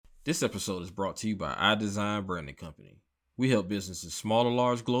This episode is brought to you by iDesign Branding Company. We help businesses small or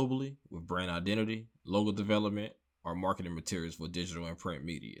large globally with brand identity, logo development, or marketing materials for digital and print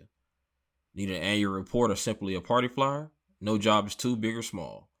media. Need an annual report or simply a party flyer? No job is too big or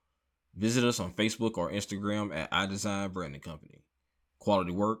small. Visit us on Facebook or Instagram at iDesign Branding Company.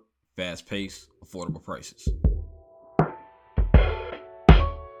 Quality work, fast pace, affordable prices.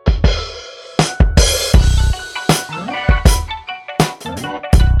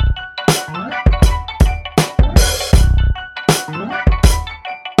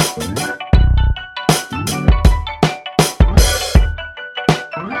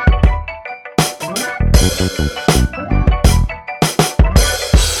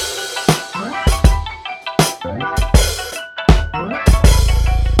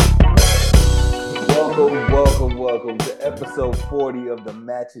 Welcome to episode 40 of the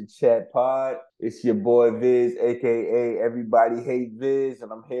Match and Chat Pod. It's your boy Viz, aka Everybody Hate Viz,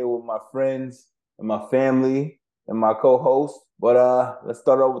 and I'm here with my friends and my family and my co-host. But let's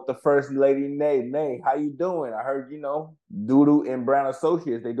start off with the first lady, Nay. Nay, how you doing? I heard Doodoo and Brown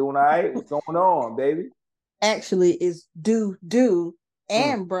Associates. They doing all right? What's going on, baby? Actually, it's Do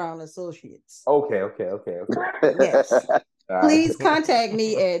and Brown Associates. Okay. Yes. All Please right. contact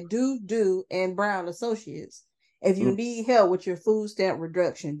me at Do and Brown Associates if you need help with your food stamp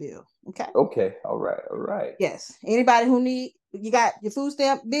reduction bill. Okay. Okay. All right. Yes. Anybody who you got your food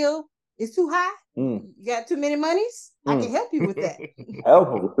stamp bill is too high. You got too many monies. I can help you with that.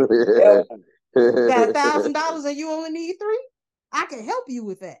 Help them. You got $1,000 and you only need $3. I can help you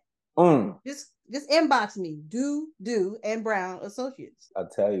with that. Just inbox me. Do and Brown Associates. I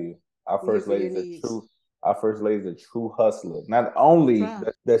tell you, our first lady's a true hustler. Not only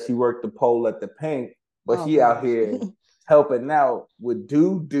does she work the pole at the Pink, but she out here helping out with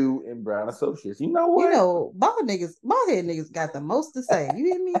Do and Brown Associates. You know what? Bald head niggas got the most to say. You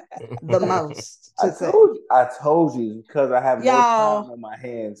hear me? The most. I told you because I have more time on my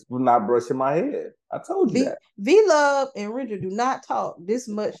hands from not brushing my hair. I told you that. V-Love and Richard do not talk this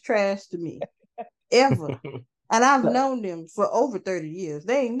much trash to me. Ever. And I've known them for over 30 years.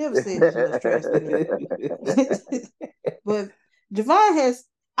 They ain't never said this much trash to me. But Javon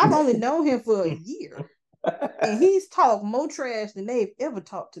I've only known him for a year. And he's talked more trash than they've ever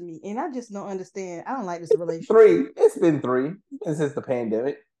talked to me. And I just don't understand. I don't like this relationship. It's been 3 since the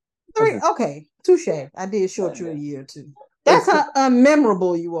pandemic. 3? Okay. Touche. I did short you a year or 2. That's how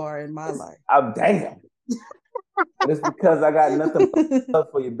unmemorable you are in my life. I'm damn. But it's because I got nothing but love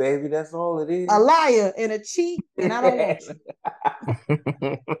for you, baby. That's all it is. A liar and a cheat, and I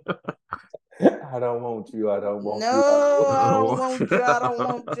don't want you. I don't want you. I don't want you. I don't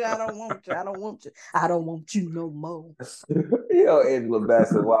want you. I don't want you. I don't want you. I don't want you. I don't want you no more. Angela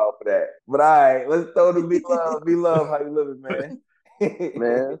Bassett, wild for that. But all right, let's throw the B-Love. B-Love, how you living, man?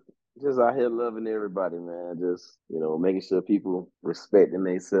 Man, just out here loving everybody, man. Just, making sure people respecting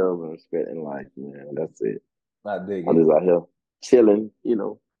themselves and respecting life, man. That's it. I'm just out here chilling,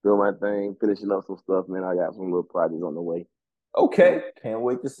 doing my thing, finishing up some stuff, man. I got some little projects on the way. Okay. Can't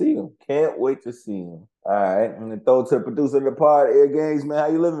wait to see him. All right. I'm going to throw it to the producer of the pod, Air Games, man.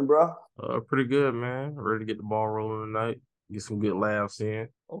 How you living, bro? Pretty good, man. Ready to get the ball rolling tonight. Get some good laughs in.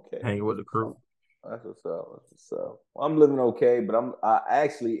 Okay. Hanging with the crew. That's what's up. Well, I'm living okay, but I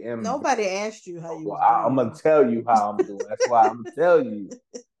actually am. Nobody asked you how you was doing. I'm going to tell you how I'm doing. That's why I'm going to tell you.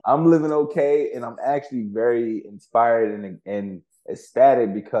 I'm living okay, and I'm actually very inspired and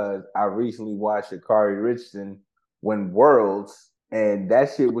ecstatic because I recently watched Sha'carri Richardson win Worlds, and that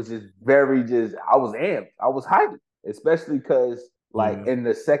shit was just I was amped. I was hyped, especially because in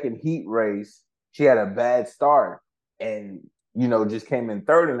the second heat race, she had a bad start and, just came in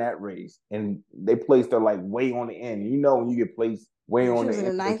third in that race, and they placed her way on the end. When you get placed way on the end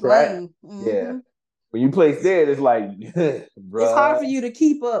of the track, yeah. When you place there, it's it's hard for you to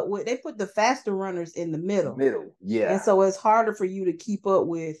keep up with. They put the faster runners in the middle. Yeah. And so it's harder for you to keep up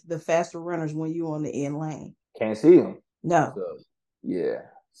with the faster runners when you're on the end lane. Can't see them. No. So, yeah.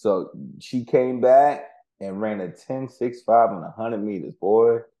 So she came back and ran a 10.65 on 100 meters,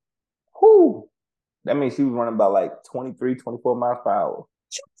 boy. Whoo. That means she was running about 23, 24 miles per hour.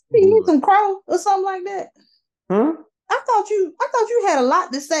 She eating some crow or something like that. I thought you had a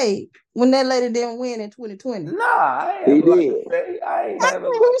lot to say when that lady didn't win in 2020. Nah, I ain't have a lot to say. I ain't have a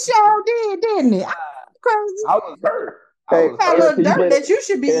lot. He sure did, didn't he? Crazy. I was hurt. Hey, I was little dirt that you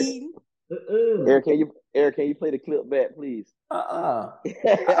should be eating. Eric, can you play the clip back, please? I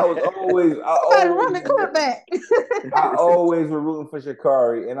run the clip back. I always was rooting for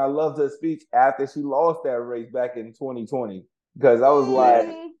Sha'carri, and I loved her speech after she lost that race back in 2020 because I was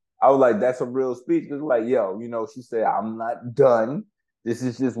like, that's a real speech. It's yo, she said, I'm not done. This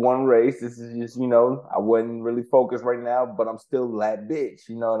is just one race. This is just, I wasn't really focused right now, but I'm still that bitch,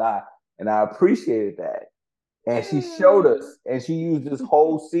 and I appreciated that. And she showed us, and she used this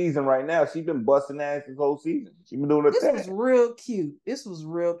whole season right now. She's been busting ass this whole season. She's been doing her This thing. was real cute.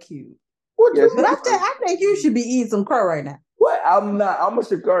 What But I think you should be eating some crow right now. What? I'm not. I'm a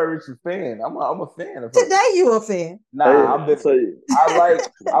Sha'carri Richardson fan. I'm a fan of her. Today you a fan? Nah,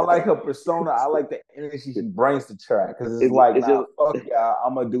 I like her persona. I like the energy she brings to track because it's like, fuck y'all.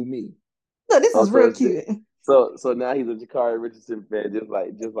 I'm gonna do me. No, this is real cute. So now he's a Sha'carri Richardson fan, just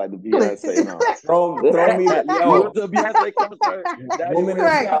like the Beyonce. Throw me, yo. The Beyonce concert. Women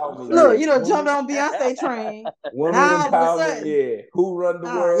empowerment. Look, you know, jumped on Beyonce train. Women empowerment. Yeah, who run the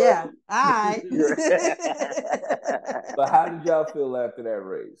world? Yeah, all right. But how did y'all feel after that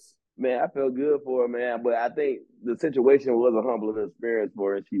race? Man, I felt good for her, man. But I think the situation was a humbling experience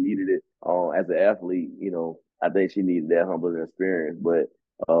for her. She needed it as an athlete. I think she needed that humbling experience. But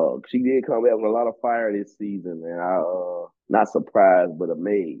she did come back with a lot of fire this season, and I not surprised but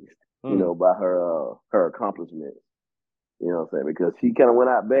amazed, by her accomplishments. You know what I'm saying? Because she kind of went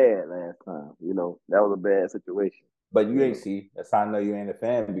out bad last time. That was a bad situation. But you ain't see. That's how I know you ain't a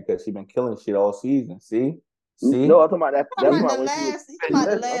fan because she been killing shit all season. See? No, I'm talking about that. That's about the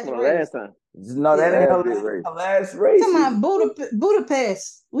last time. No, that ain't her last race. We talking about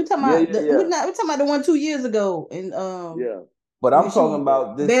Budapest. We talking about we talking about the one 2 years ago, and But I'm talking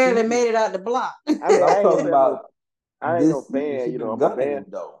about this. Barely season. made it out the block. I'm talking about. I ain't no fan. I'm a fan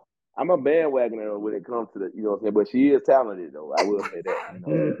though. I'm a bandwagoner when it comes to the, what I'm saying. But she is talented though. I will say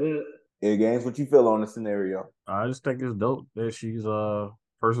that. Yeah, Gaines, what you feel on the scenario? I just think it's dope that she's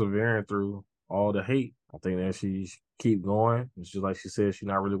persevering through all the hate. I think that she keep going. It's just like she said, she's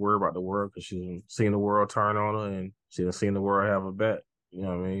not really worried about the world because she's seen the world turn on her and she's seen the world have her back. You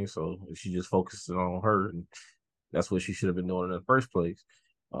know what I mean? So if she just focuses on her, and that's what she should have been doing in the first place.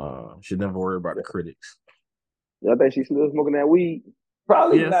 Should never worry about the critics. Yeah, I think she's still smoking that weed.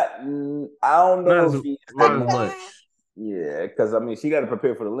 Probably not. I don't know if she's not as much. Yeah, because she got to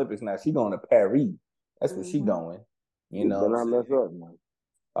prepare for the Olympics now. She's going to Paris. That's what she's doing. You know. Not mess up, man.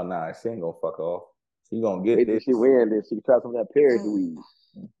 Oh nah, she ain't gonna fuck off. She gonna get this. She win this. She can try some of that Paris weed.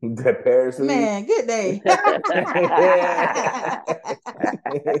 That Paris weed. Man, good day.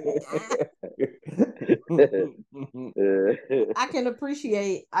 I can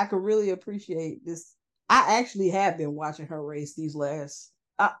really appreciate this. I actually have been watching her race these last.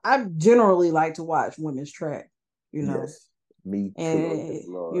 I generally like to watch women's track, Yes, me too.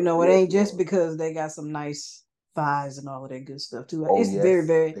 And it ain't just because they got some nice thighs and all of that good stuff too. It's very,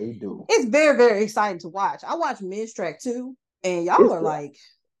 very. They do. It's very, very exciting to watch. I watch men's track too, and y'all are like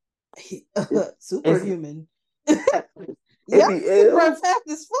superhuman. Yeah, run fast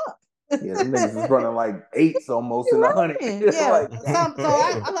as fuck. Yeah, them niggas is running like 8s almost in 100. Yeah. So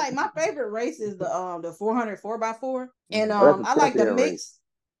I like my favorite race is the 400 4x4. And I like the mix.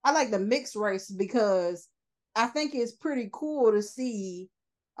 I like the mixed race because I think it's pretty cool to see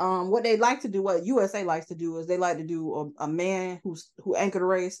what they like to do, what USA likes to do is they like to do a man who anchored a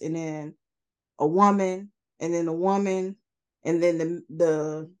race, and then a woman, and then a woman, and then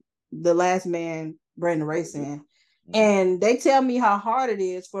the last man bring the race in. And they tell me how hard it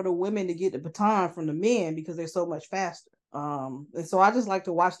is for the women to get the baton from the men because they're so much faster. And so I just like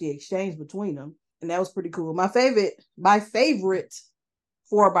to watch the exchange between them. And that was pretty cool. My favorite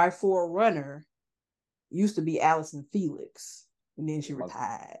 4x4 runner used to be Allison Felix. And then she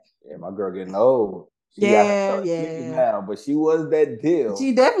retired. Yeah, my girl getting old. She now, but she was that deal.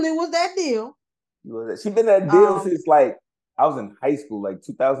 She definitely was that deal. She been that deal since like I was in high school, like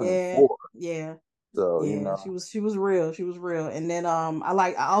 2004. Yeah. So she was real. She was real. And then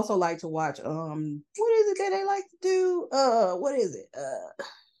I also like to watch what is it that they like to do? What is it?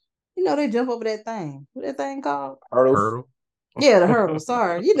 They jump over that thing. What that thing called? Hurdle. Yeah, the hurdles.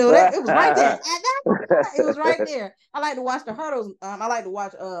 Sorry, that it was right there. It was right there. I like to watch the hurdles. I like to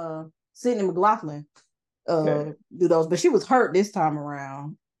watch Sydney McLaughlin do those, but she was hurt this time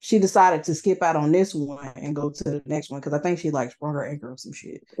around. She decided to skip out on this one and go to the next one because I think she sprung her ankle or some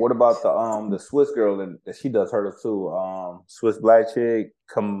shit. What about the Swiss girl that she does hurdles too? Swiss black chick,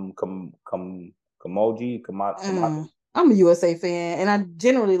 Kamoji. I'm a USA fan, and I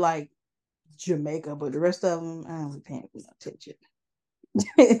generally like Jamaica, but the rest of them, I don't pay attention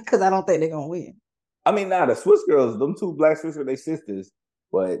because I don't think they're gonna win. I mean, the Swiss girls, them two black Swiss girls, they sisters,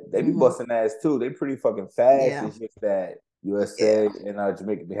 but they be busting ass too. They pretty fucking fast. Yeah. It's just that USA and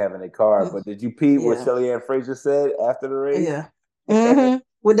Jamaica be having their card. But did you peep what Shelly Ann Fraser said after the race? Yeah.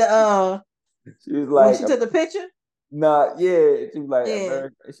 With the she was like, when she took the picture. Nah, yeah. She was like, Yeah.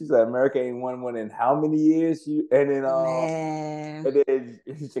 America. She said America ain't won one in how many years? Man. And then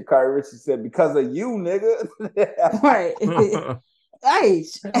Sha'carri Richardson said, because of you, nigga. Right. Hey,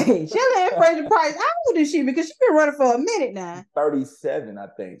 Shelly and Fraser Price, how old is she? Because she's been running for a minute now. 37, I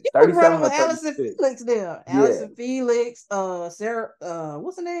think. She was 37 running or with Allison 36. Felix there. Yeah. Allison Felix, Sarah,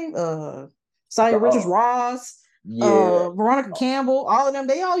 what's her name? Sonya Richards Ross, Veronica Campbell, all of them,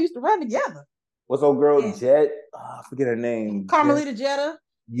 they all used to run together. What's old girl Jet? I forget her name. Carmelita Jetta.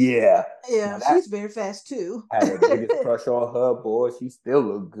 Yeah. Yeah, she's very fast too. I had the biggest crush on her, boy. She still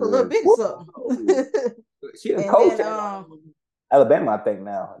look good. A little bit of something. She a coach at Alabama, I think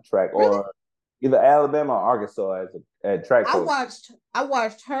now, track, really? or either Alabama or Arkansas as a track coach. I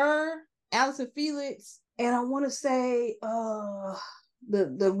watched her, Allison Felix, and I want to say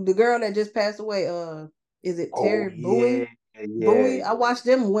the girl that just passed away. Is it Terry Bowie? Bowie. I watched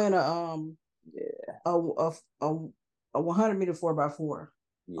them win a 100-meter 4x4.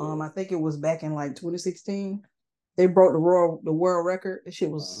 Yeah. I think it was back in like 2016. They broke the world record. The shit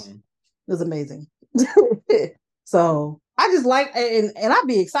was amazing. So I just like, and I'd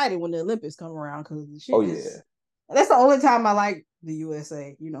be excited when the Olympics come around because the shit that's the only time I like the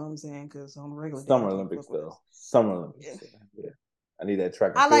USA. You know what I'm saying? Because on the regular Summer Olympics though. Summer Olympics. Yeah. I need that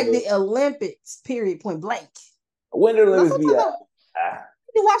track. I like the Olympics. Period. Point blank. When the Olympics be at?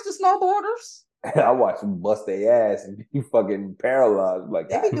 You watch the snowboarders? I watch them bust their ass and be fucking paralyzed. Like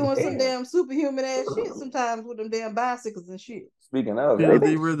they be doing some damn superhuman ass shit sometimes with them damn bicycles and shit. Speaking of, feel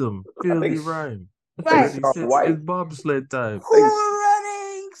the rhythm, feel the rhyme. Right. It's bobsled time.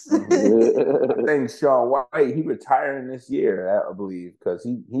 Runnings. I think Shaun White, he retiring this year, I believe, because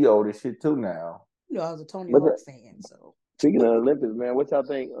he old as shit too now. You know, I was a Tony Hawk fan, so. Speaking of Olympics, man, what y'all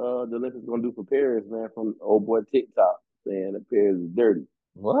think the Olympics gonna do for Paris, man? From old boy TikTok saying the Paris is dirty.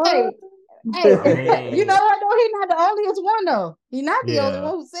 What? Hey, you know what? Though he's not the only one though. He's not the only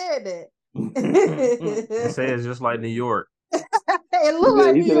one who said that. They say it's just like New York. It looked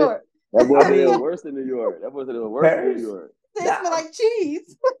like New York. That boy said it was worse than New York. That boy said it was worse than New York. They smell like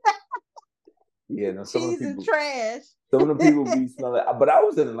cheese. Yeah, no, cheese and trash. Some of the people be smelling. But I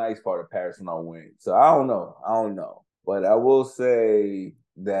was in a nice part of Paris when I went, so I don't know. But I will say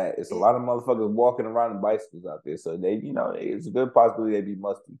that it's a lot of motherfuckers walking around in bicycles out there, so they, it's a good possibility they be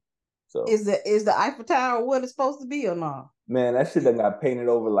musty. So is the Eiffel Tower what it's supposed to be or not? Man, that shit that got painted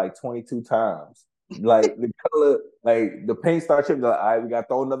over like 22 times. Like the color, like the paint starts tripping. Like, all right, we got to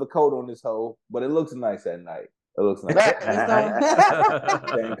throw another coat on this hole, but it looks nice at night. It looks nice.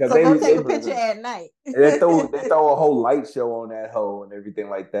 So go take a picture at night. They throw a whole light show on that hole and everything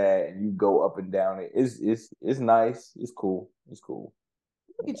like that, and you go up and down it. It's nice. It's cool.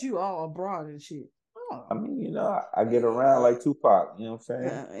 Look at you all abroad and shit. Oh. I mean, I get around like Tupac. You know what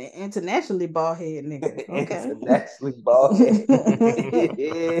I'm saying? Internationally bald head nigga. Okay. Internationally bald head.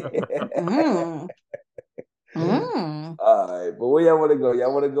 All right, but where y'all want to go?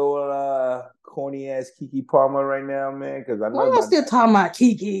 Y'all want to go on corny ass Keke Palmer right now, man? Because I know y'all still talking about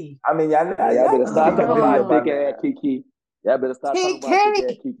Keke. I mean, y'all better stop talking about big ass Keke. Y'all better stop talking about big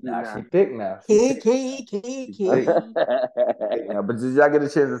ass Keke. Nah, she thick now. Keke. But did y'all get a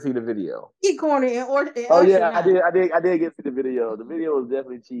chance to see the video? He corny and oh yeah, I did get to the video. The video was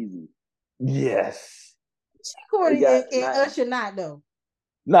definitely cheesy. Yes. She corny and Usher not though.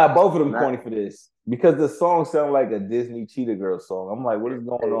 Nah, both of them corny for this. Because the song sounds like a Disney Cheetah Girl song. I'm like, what is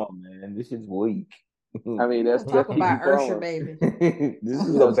going on, man? This shit's weak. I mean, that's talking about Usher, baby. This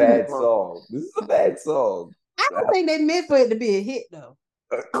is a bad song. I don't think they meant for it to be a hit, though.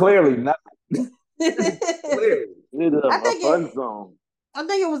 Clearly not. Clearly, it's a fun song. I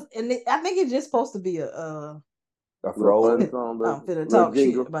think it's just supposed to be a fun song. I'm finna talk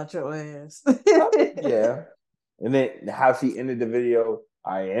shit about your ass. Yeah, and then how she ended the video.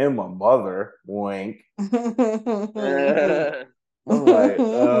 I am a mother. Wink. I'm like,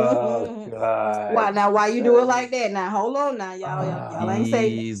 oh god. Why you do it like that? Now hold on, now y'all ain't say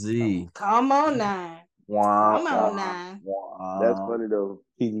easy. Come on now. Come on now. That's funny though.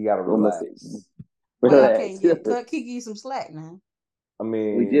 Keke gotta relax. Cut Keke some slack now. I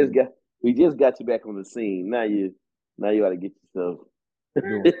mean, we just got you back on the scene. Now you ought to get yourself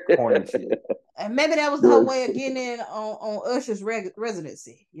doing corny shit. And maybe that was her way of getting in on Usher's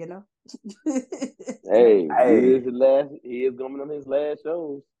residency, you know. Hey, he is going on his last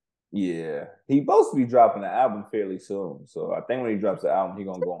shows. Yeah, he's supposed to be dropping an album fairly soon. So I think when he drops the album, he's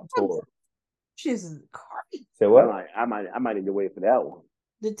gonna go on tour. She's crazy. Say what? I might need to wait for that one.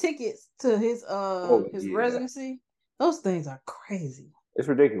 The tickets to his residency, those things are crazy. It's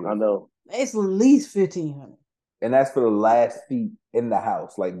ridiculous. I know. It's at least $1,500. And that's for the last seat in the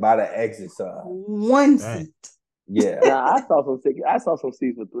house, like by the exit side. One seat. Yeah. Nah, I saw some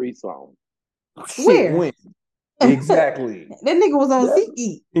season 3 songs. Shit, Where? when? Exactly. That nigga was on Yeah,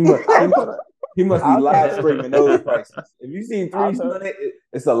 SeatGeek. He must be I'll try live to. streaming those prices. If you seen I'll 300,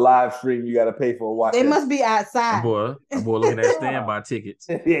 it's a live stream. You got to pay for. Watch They that. must be outside. That boy looking at standby tickets.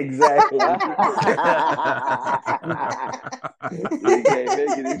 Exactly. You can't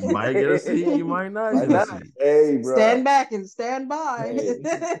make it. You might get a seat, you might not Why get a not? seat. Hey, bro. Stand back and stand by. Hey.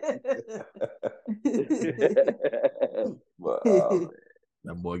 But,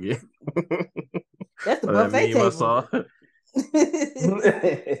 That boy get That's the that buffet meme I table. saw.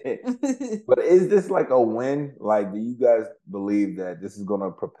 but is this like a win? Like, do you guys believe that this is gonna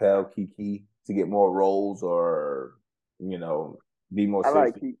propel Keke to get more roles, or be more I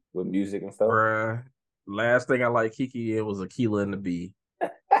like serious with music and stuff? Bruh. Last thing I like Keke in was Aquila and the Bee. You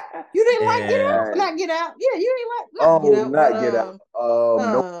didn't like Get Out? And Not Get Out. Yeah, you didn't like not Get Out. Not But, Get Out.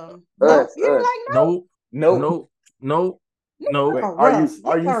 no, us, you didn't like Nope. Nope. Nope. Niggas Wait, are are you rough.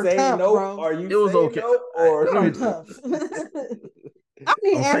 Niggas are saying tough, nope? bro. Are you It was saying okay. nope, or Niggas are Let me- tough. I don't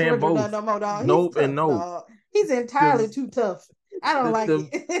need I'm to ask saying Richard both. nothing no more, dog. Nope He's and tough, nope. dog. He's entirely too tough. I don't like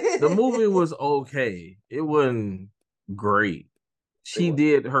it. The movie was okay. It wasn't great. She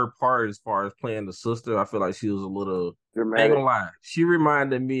did her part as far as playing the sister. I feel like she was a little. I ain't dramatic. gonna lie. She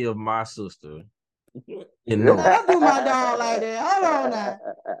reminded me of my sister. No, don't do my dog like that. Hold on now.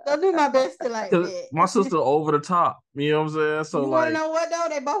 Don't do my bestie like that. My sister over the top. You know what I'm saying? So you want to like, know what though?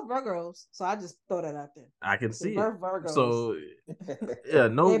 They both Virgos, so I just throw that out there. I can see They it. both Virgos. So yeah,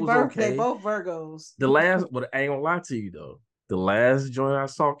 Nope was okay. They both Virgos. The last, but I ain't gonna lie to you though. The last joint I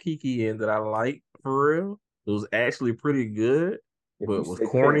saw Keke in that I liked for real, it was actually pretty good, but was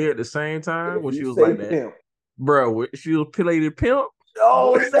corny at the same time. When she was like that, bro, she was playing pimp.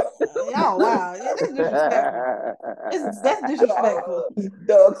 Oh, oh wow, yeah, that's disrespectful. That's disrespectful.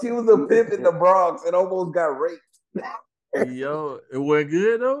 Dog, she was a pimp in the Bronx and almost got raped. Yo, it wasn't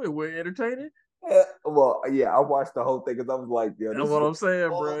good though. It wasn't entertaining. Well, yeah, I watched the whole thing because I was like, yo, That's what I'm saying,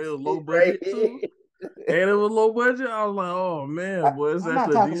 bro. It was low budget too. And it was low budget. I was like, oh man, boy, it's I'm not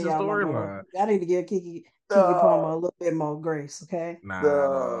actually a talking to decent y'all no storyline. more. I need to give Keke Palmer a little bit more grace, okay?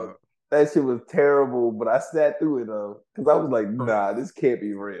 Nah, that shit was terrible, but I sat through it though because I was like, nah, this can't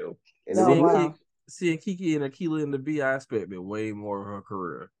be real. And seeing Keke and Aquila in the B, I expected way more of her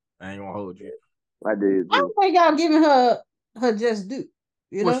career. I ain't gonna hold you. I did. I don't think y'all giving her just due.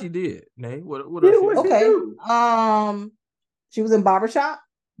 You know what she did, Nay? What else? Okay. She was in Barbershop.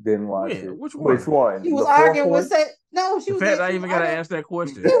 Didn't watch it. Which one? She was arguing with The fact I even gotta ask that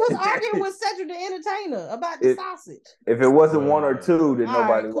question. She was arguing with Cedric the Entertainer about the sausage. If it wasn't one or two, then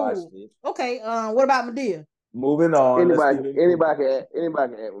nobody watched it. Okay. What about Madea? Moving on. Anybody can act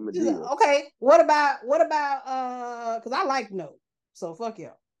with Madea. Okay. What about because I like No. So fuck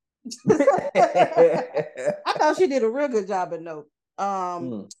y'all. I thought she did a real good job at No.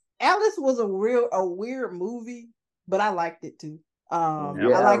 Alice was a weird movie, but I liked it too. I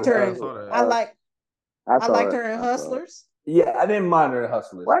liked her. I liked her in Hustlers. Yeah, I didn't mind her in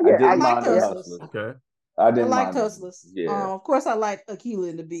Hustlers. Well, yeah, I liked Hustlers. Okay. I liked Hustlers. Yeah. Of course, I like Aquila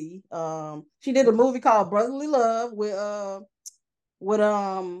and the Bee. She did a movie called Brotherly Love with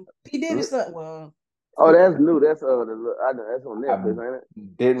P. Diddy's son. Well, oh, that's new. That's on Netflix, ain't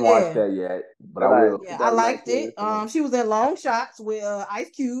it? Didn't watch that yet, but I will. Yeah, I liked it. She was in Long Shots with Ice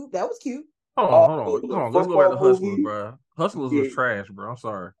Cube. That was cute. Hold on. Let's go back to Hustlers, bro. Hustlers was trash, bro. I'm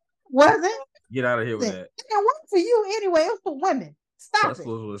sorry. Was it? Get out of here with that. It wasn't for you anyway. It was for women. Stop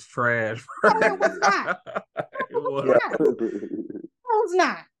Hustlers was trash, bro. No, it was not. It was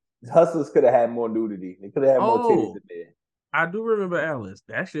not. Hustlers could have had more nudity. They could have had more titties in there. I do remember Alice.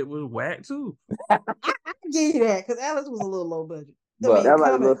 That shit was whack too. I give you that because Alice was a little low budget. But that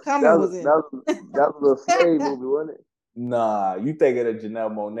was a little slave movie, wasn't it? Nah, you thinking of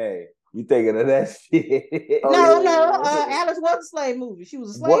Janelle Monáe. You thinking of that shit. Alice was a slave movie. She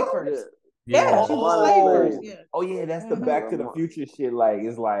was a slave first. Yeah, she was a slave first. Yeah. Oh yeah, that's the Back to the Future shit. Like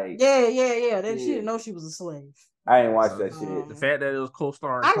it's like yeah. Then she didn't know she was a slave. I ain't watched that shit. The fact that it was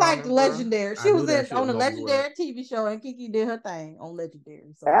co-starring. I liked Legendary. She was on the Legendary TV show, and Keke did her thing on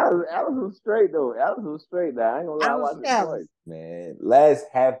Legendary. So. Alice was straight though. Alice was straight. Now I ain't gonna lie. I watched it twice. Man, last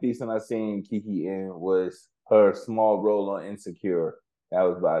half decent I seen Keke in was her small role on Insecure. That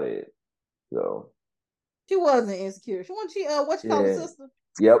was about it. So she wasn't insecure. She wasn't. What you call her sister?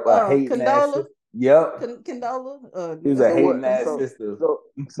 Yep, a hating ass sister. Yep. Condola. She was a hating ass sister.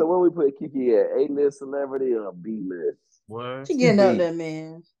 So when we put Keke at A-list celebrity or B-list? What? She getting up there,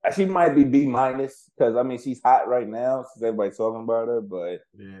 man. She might be B- because I mean she's hot right now since everybody's talking about her, but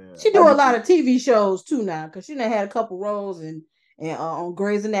she do a lot of TV shows too now because she done had a couple roles and on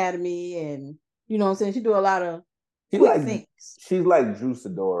Grey's Anatomy and you know what I'm saying. She do a lot of She's like Drew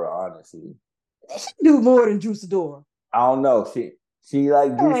Sidora, honestly. She do more than Drew Sidora. I don't know. She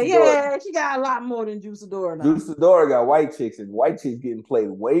like Drew Sidora. Yeah, she got a lot more than Drew Sidora now. Drew Sidora got white chicks, and white chicks getting played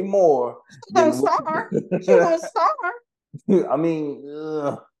way more. She gonna star. She gonna star. I mean,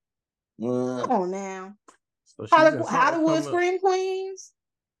 come on now. So Hollywood Scream Queens.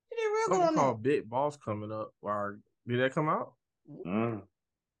 She did real good on that. Called Big Boss coming up. Did that come out?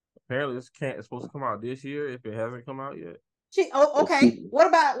 Apparently, it's supposed to come out this year. If it hasn't come out yet. Okay. What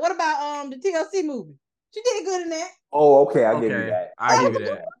about the TLC movie? She did good in that. Oh, okay. I give you that. I give you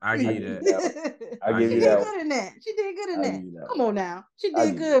that. I give you that. I give you that. She did good in that. She did good in that. Come on now. She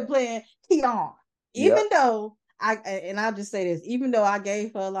did good playing Keon. Even though I'll just say this, even though I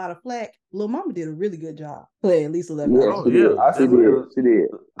gave her a lot of flack, Lil Mama did a really good job playing Lisa Left Out. She did.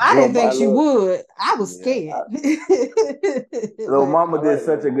 I didn't think she would. I was scared. Lil Mama did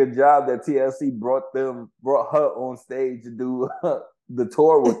such a good job that TLC brought her on stage to do the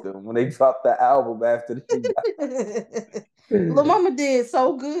tour with them when they dropped the album after she died. Lil Mama did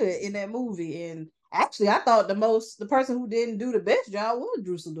so good in that movie, and actually, I thought the person who didn't do the best job was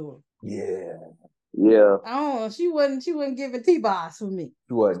Drew Sidora. Yeah. Oh, she wasn't giving T-Boss for me.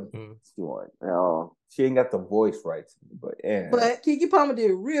 She wasn't. No. She ain't got the voice right to me, but Keke Palmer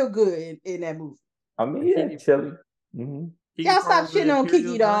did real good in that movie. I mean, chilly. Mm-hmm. Y'all stop shitting on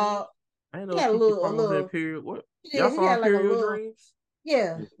Keke, dog. I didn't know Keke Palmer was in Period. What? Y'all saw Imperial Dreams?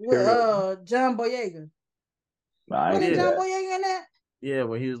 Yeah, with John Boyega. Wasn't John Boyega in that? Yeah,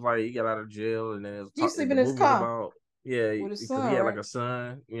 when he was like, he got out of jail and then it was he sleep in his car. With his son, he had like a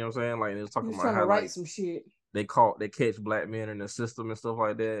son. You know what I'm saying? Like, it was talking about how write some shit. They catch black men in the system and stuff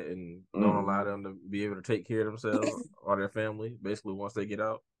like that, and don't allow them to be able to take care of themselves or their family. Basically, once they get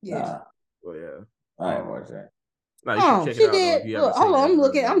out. Yeah. Well, yeah. I ain't watch that. No, you should check it out. Look, hold on,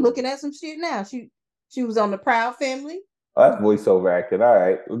 I'm looking at some shit now. She was on the Proud Family. Oh, that's voiceover acting. All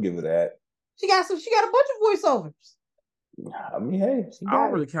right, we'll give it that. She got a bunch of voiceovers. I mean, hey, I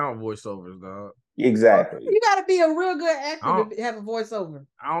don't really count voiceovers, dog. Exactly. You got to be a real good actor to have a voiceover.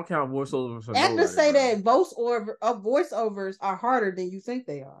 I don't count voiceovers for actors say that voiceovers are harder than you think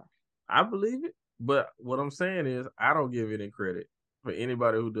they are. I believe it, but what I'm saying is I don't give any credit for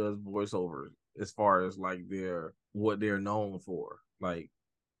anybody who does voiceovers as far as like what they're known for. Like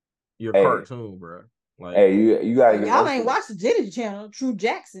your cartoon, bro. Like, hey, you gotta get. Y'all ain't watched the Jenny Channel, True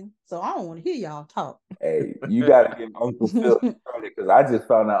Jackson, so I don't want to hear y'all talk. Hey, you gotta give Uncle Phil credit because I just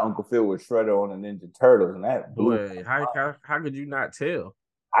found out Uncle Phil was Shredder on the Ninja Turtles, and that blew. Boy, how could you not tell?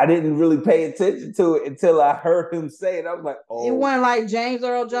 I didn't really pay attention to it until I heard him say it. I was like, "Oh." It wasn't like James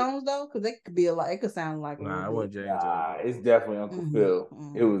Earl Jones though, because it could be it could sound like. Nah, it wasn't James. Nah, it's definitely Uncle Phil.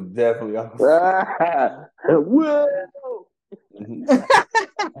 It was definitely Uncle Phil. Whoa. I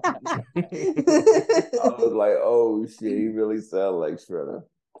was like, oh shit, he really sounds like Shredder.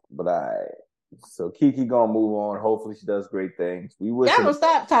 But so Keke gonna move on. Hopefully she does great things. Y'all don't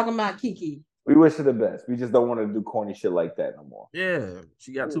stop talking about Keke. We wish her the best. We just don't want her to do corny shit like that no more. Yeah,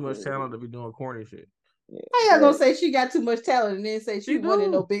 she got too much talent to be doing corny shit. Yeah. How y'all gonna say she got too much talent and then say she wasn't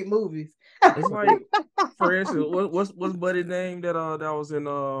in no big movies? It's like, for instance, what's Buddy's name that was in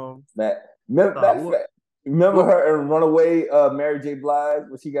Remember her in Runaway, Mary J. Blige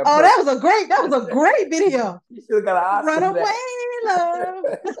when she got. Oh, that was a great video. You should have got an Oscar. Runaway Love.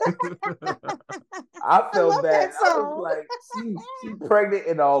 I felt bad. I was like, she's pregnant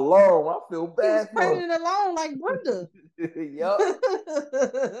and alone. I feel bad. She's pregnant and alone like Brenda. Yup.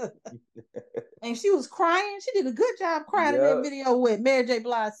 And she was crying. She did a good job crying in that video with Mary J.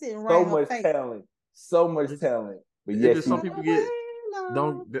 Blige sitting right. So much talent. But yes, some people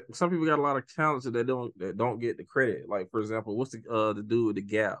got a lot of talents that don't get the credit. Like, for example, what's the dude with the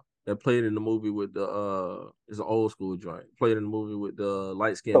Gap that played in the movie with the it's an old school joint. Played in the movie with the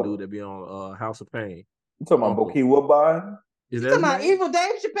light skinned dude that be on House of Pain. You talking about Bokeem Woodbine? Is that talking about Evil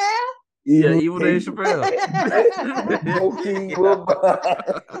Dave Chappelle? Yeah, Evil Dave Chappelle. Bokeem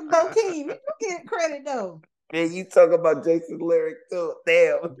Woodbine. Bokeem, you get credit though. Man, you talk about Jason Lyric too.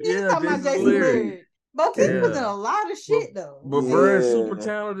 Damn. Yeah, talking about Jason Lyric. Bokeem was in a lot of shit though. But bro is super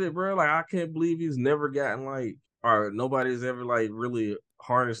talented, bro. Like, I can't believe he's never gotten or nobody's ever really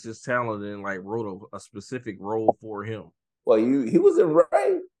harnessed his talent and wrote a specific role for him. Well, he wasn't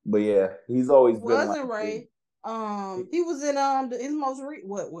right, but yeah, he's always wasn't right. He was in his most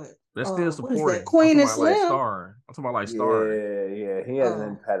what? That's still supporting. Queen and Slim. I'm talking about Star. Yeah. He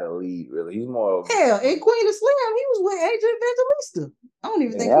hasn't had a lead really. He's more. Hell, in Queen and Slim, he was with AJ Evangelista. I don't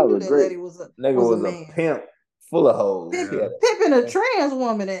even think he knew that lady was a man. A pimp full of hoes. Pimping a trans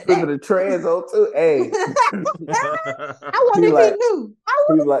woman at that. Pimping a trans hoe too. Hey. I wonder if he knew.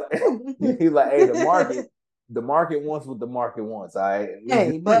 He's like, hey, the market wants what the market wants. All right.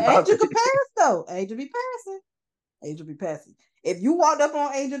 Hey, but Angel could pass though. Angel be passing. Angel be passing. If you walked up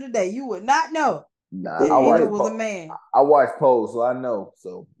on Angel today, you would not know Nah, that Angel was a man. I watch Pose, so I know.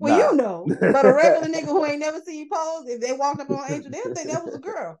 So well, you know, but a regular nigga who ain't never seen Pose, if they walked up on Angel, they'll think that was a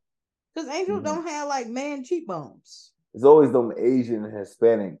girl, because Angel don't have like man cheekbones. It's always them Asian and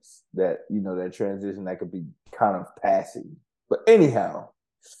Hispanics that that transition that could be kind of passing. But anyhow,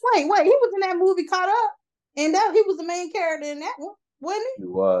 wait, he was in that movie Caught Up, and that he was the main character in that one, wasn't he? He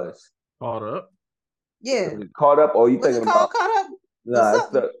was Caught Up. Yeah, Caught Up. Or you was thinking it called about Caught Up? Nah, it's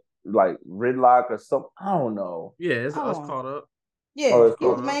the like Ridlock or something. I don't know. Yeah, it's us Caught Up. Yeah, he was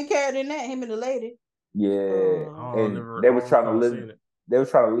the main character in that. Him and the lady. Yeah, and they was trying to live. They were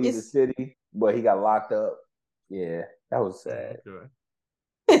trying to leave the city, but he got locked up. Yeah, that was sad.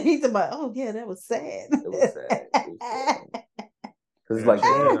 He's about, oh yeah, that was sad. It was sad. Because it's like,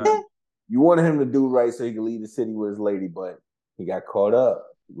 you wanted him to do right so he could leave the city with his lady, but he got caught up,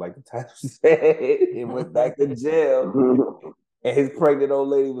 like the title said, and went back to jail. And his pregnant old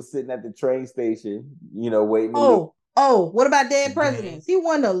lady was sitting at the train station, waiting to leave. What about Dead Presidents? He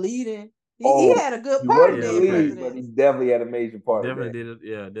wasn't a leader. He had a good part in Dead Presidents. But he definitely had a major part. Definitely did it.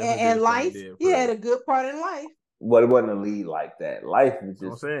 Yeah, definitely. And Life, he had a good part in Life. But it wasn't a lead like that. Life was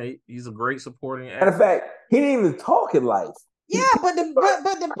just. I'm saying he's a great supporting actor. Matter of fact, he didn't even talk in Life. Yeah, but the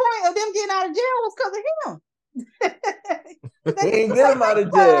point of them getting out of jail was because of him. He ain't get him out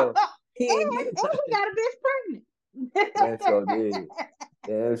of jail. He got a bitch pregnant. Damn sure did.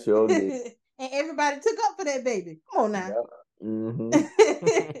 Damn sure did. And everybody took up for that baby. Come on now. Yep. Mm-hmm.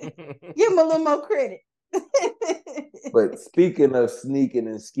 Give him a little more credit. But speaking of sneaking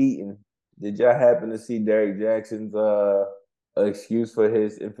and skeeting, did y'all happen to see Derrick Jackson's excuse for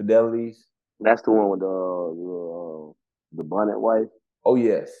his infidelities? That's the one with the bonnet wife. Oh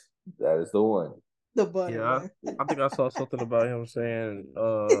yes, that is the one. The bonnet wife. I think I saw something about him saying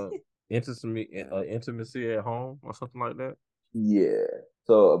intimacy at home or something like that. Yeah.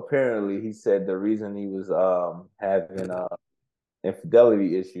 So apparently he said the reason he was having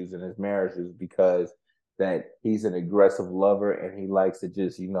infidelity issues in his marriage is because that he's an aggressive lover and he likes to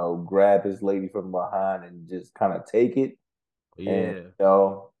just, grab his lady from behind and just kind of take it. Yeah.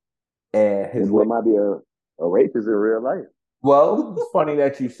 And his what might be a rapist in real life. Well, it's funny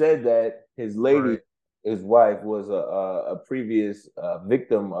that you said that. His lady, his wife, was a previous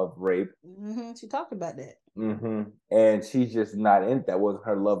victim of rape. Mm-hmm. She talked about that. Mm-hmm. And she's just not in. That wasn't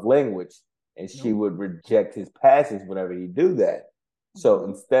her love language, and she would reject his passes whenever he do that. So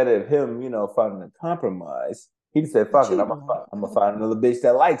instead of him, finding a compromise, he said, "Fuck it, I'm gonna find another bitch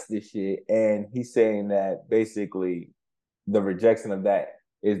that likes this shit." And he's saying that basically, the rejection of that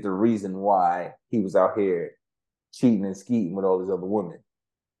is the reason why he was out here cheating and skeeting with all these other women.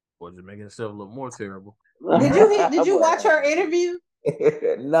 Or just making himself look more terrible. Did you watch her interview?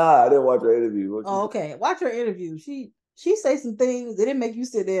 Nah, I didn't watch her interview. Okay. Watch her interview. She say some things that it make you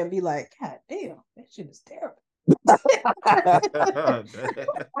sit there and be like, God damn, that shit is terrible.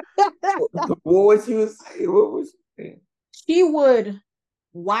 What was she saying? She would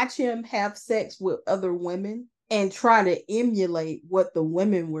watch him have sex with other women and try to emulate what the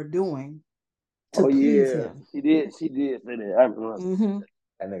women were doing to please him. She did say that. I remember. Mm-hmm.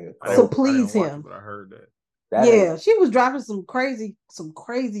 That nigga to please him. But I heard that. She was dropping some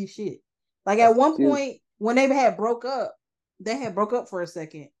crazy shit. Like at one point when they had broke up for a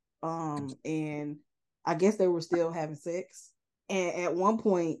second. And I guess they were still having sex. And at one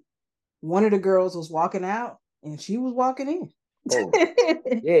point, one of the girls was walking out and she was walking in. Oh,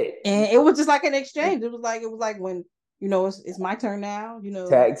 yeah. And it was just like an exchange. It was like when, it's my turn now,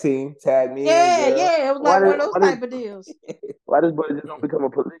 Tag team, tag me. Yeah. It was like one of those type of deals. Why does brother just don't become a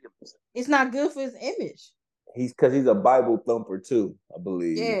polygamist? It's not good for his image. Because he's a Bible thumper too, I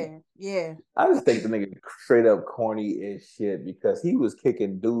believe. Yeah. I just think the nigga straight up corny as shit because he was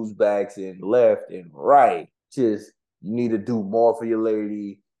kicking dudes backs and left and right. Just, you need to do more for your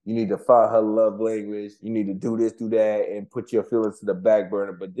lady. You need to find her love language. You need to do this, do that, and put your feelings to the back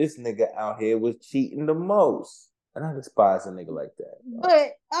burner. But this nigga out here was cheating the most. And I despise a nigga like that.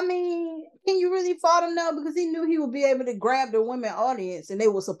 But, I mean, can you really fault him now? Because he knew he would be able to grab the women audience and they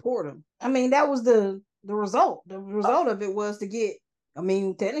would support him. I mean, that was the result. The result of it was to get,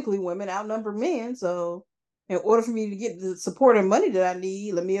 technically women outnumber men. So in order for me to get the support and money that I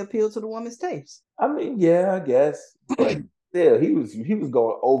need, let me appeal to the woman's taste. Yeah, I guess. But still, he was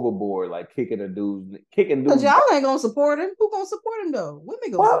going overboard, like kicking dudes. Because y'all ain't gonna support him. Who gonna support him though?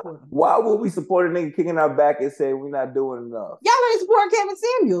 Women gonna support him. Why would we support a nigga kicking our back and saying we're not doing enough? Y'all ain't support Kevin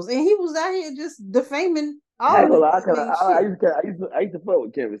Samuels, and he was out here just defaming all I used to fuck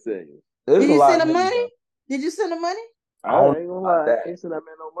with Kevin Samuels. Did you send him money? Did you send the money? I ain't gonna lie. I ain't send that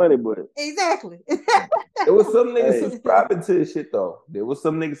man no money, but exactly. There was some niggas subscribing to this shit though. There was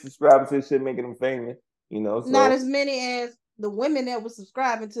some niggas subscribing to this shit, making them famous. You know, so. Not as many as the women that were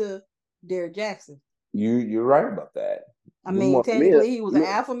subscribing to Derrick Jackson. You're right about that. I mean, technically, he was an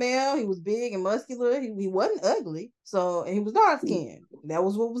alpha male. He was big and muscular. He wasn't ugly, so and he was dark skinned. That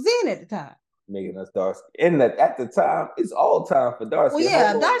was what was in at the time. Making us dark skinned. And at the time, it's all time for dark skin. Well,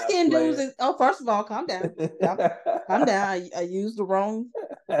 yeah, dark skinned dudes. First of all, calm down. Calm down. I used the wrong.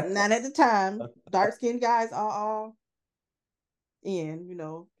 Not at the time. Dark skinned guys are all in. You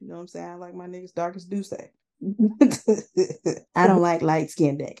know what I'm saying? I like my niggas dark as do say. I don't like light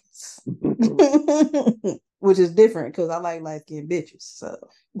skinned niggas. Which is different because I like light skinned bitches. So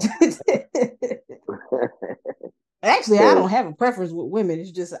actually, I don't have a preference with women.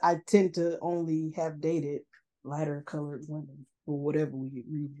 It's just I tend to only have dated lighter colored women for whatever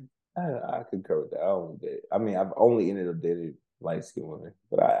reason. I concur with that. I mean, I've only ended up dating light skinned women,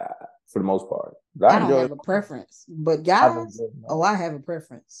 but I for the most part, I don't have a preference. But guys, I have a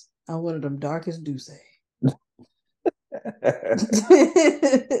preference. I'm one of them darkest do say.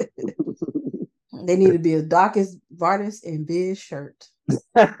 They need to be as dark as Vardis and Biz shirt.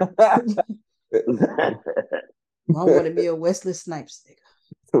 I want to be a Wesley Snipes nigga.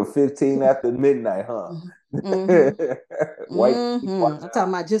 So 15 after midnight, huh? Mm-hmm. White. Mm-hmm. I'm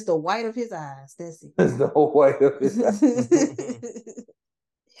talking about just the white of his eyes. That's it. The whole white of his eyes. If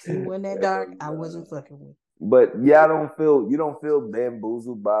he wasn't that dark, I wasn't fucking with. But yeah, you don't feel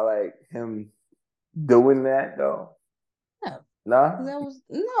bamboozled by like him doing that though. No,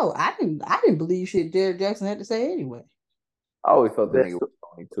 I didn't believe shit Derrick Jackson had to say anyway. I always felt the nigga was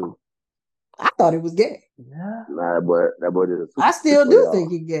funny too. I thought he was gay. Yeah. Nah, that boy did a super I still do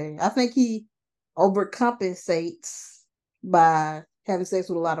think he's gay. I think he overcompensates by having sex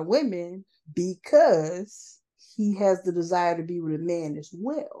with a lot of women because he has the desire to be with a man as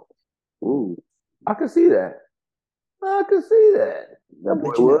well. Ooh, I can see that. That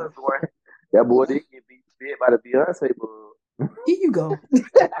boy did get beat bit by the Beyonce bug. Here you go.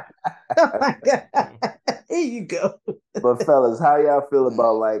 Oh my God. Here you go. But fellas, how y'all feel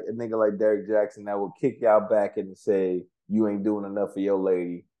about like a nigga like Derrick Jackson that will kick y'all back and say you ain't doing enough for your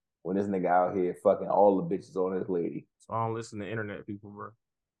lady when this nigga out here fucking all the bitches on his lady? So I don't listen to internet people, bro.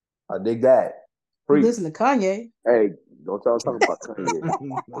 I dig that. You listen to Kanye. Hey, don't y'all talk about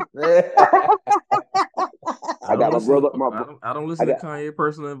Kanye. I got my brother. I don't listen to Kanye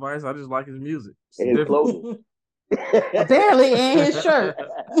personal advice. I just like his music. And his clothing. Apparently, and his shirt.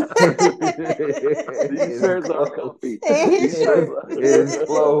 These shirts are comfy. And his shirt. His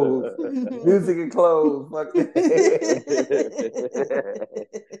clothes. Music and clothes. Fuck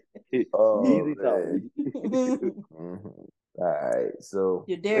Easy talk. All right, so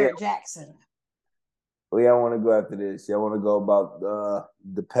you're Derrick Jackson. Well, y'all want to go after this? Y'all want to go about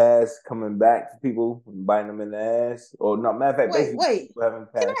the past coming back to people, biting them in the ass? Or no, matter of fact, wait. Can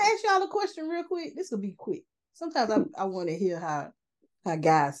I ask y'all a question real quick? This will be quick. Sometimes I want to hear how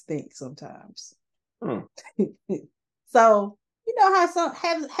guys think sometimes. So, you know how some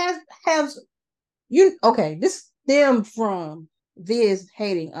has you okay, this stemmed from Viz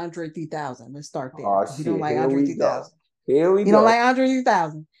hating Andre 3000. Let's start there. Oh, you don't like Andre 3000. Here we go. You don't like Andre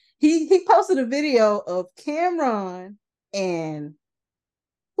 3000. He posted a video of Cameron and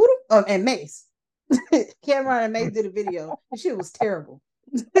and Mace. Cameron and Mace did a video. The shit was terrible.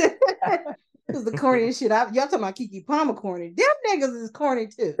 It was the corniest shit. Y'all talking about Keke Palmer corny. Them niggas is corny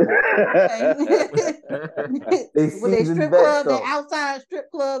too. When they strip club, the outside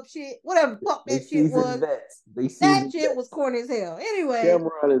strip club shit, whatever fuck that shit was. That shit was corny as hell. Anyway,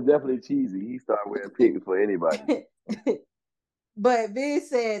 Cameron is definitely cheesy. He started wearing pink for anybody. But Viz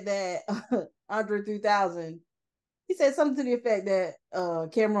said that Andre 3000, he said something to the effect that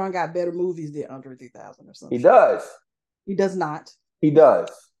Cameron got better movies than Andre 3000 or something. He does. He does not. He does.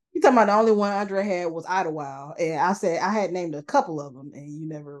 You talking about the only one Andre had was Idlewild, and I said I had named a couple of them, and you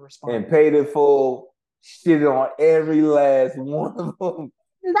never responded. And Paid in Full, shit on every last one of them.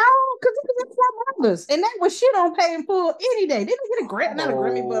 No, because it was Four Brothers, and that was shit on Paid in Full any day. Didn't he get a Grammy? Not a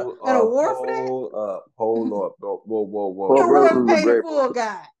Grammy, but an award for that. Hold up, whoa. You were a Paid in Full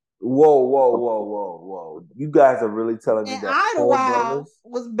guy. Whoa. You guys are really telling me that Four Brothers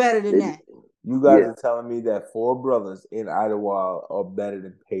was better than that. You guys are telling me that Four Brothers in Idlewild are better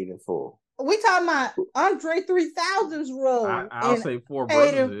than Paid in Full. We talking about Andre 3000's role. I'll say Four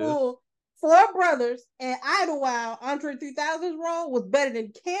Brothers. Paid in Full. Four Brothers and Idlewild, Andre 3000's role was better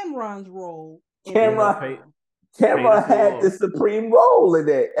than Cameron's role. Cameron had the supreme role in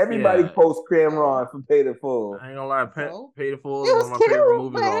that. Everybody posts Cameron for Paid in Full. I ain't gonna lie, Paid in Full is one of my favorite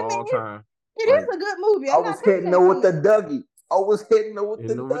movies of all time. It is a good movie. I was hitting her with the Dougie. We're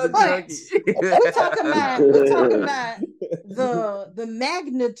talking about the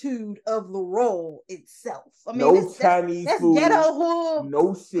magnitude of the role itself. I mean, that's food, ghetto hood,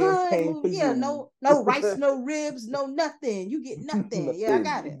 no champagne movie. Yeah, no rice, no ribs, no nothing. You get nothing. Yeah, I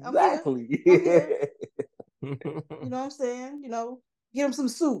got it. Exactly. I'm here. You know what I'm saying? Get them some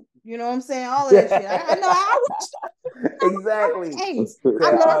soup. You know what I'm saying? All of that shit. I know. I Exactly. Hey,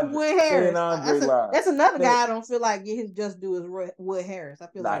 I love Wood Harris. That's another Man. guy I don't feel like get his just due as Wood Harris. I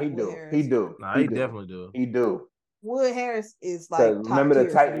feel like Wood Harris. He definitely do. He do. Wood Harris is like remember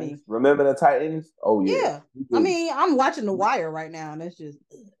the Titans? Remember the Titans? Oh yeah. I mean, I'm watching The Wire right now, and it's just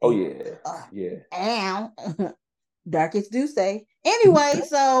darkest do say. Anyway,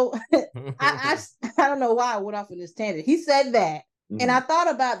 so I don't know why I went off on this tangent. He said that. And I thought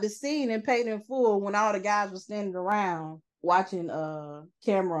about the scene in Paid in Full when all the guys were standing around watching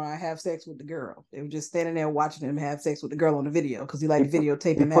Cameron have sex with the girl. They were just standing there watching him have sex with the girl on the video because he liked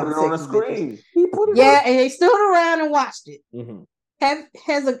videotape him having sex with screen. And they stood around and watched it.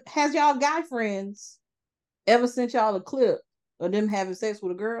 Has y'all guy friends ever sent y'all a clip of them having sex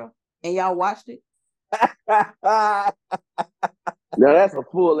with a girl and y'all watched it? Now that's a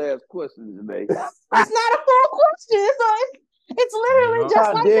full ass question today. It's not a full question. It's literally just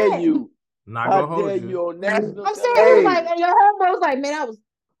how like dare that. You? How dare you on national? I'm saying like, and your homeboy was like, man,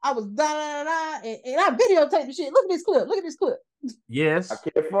 I was da da da, and I videotaped the shit. Look at this clip. Yes. I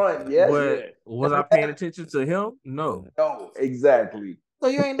can't front. Yes. But was I paying attention to him? No. No, exactly. So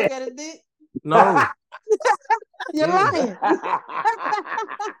you ain't look at his dick? No. You're lying.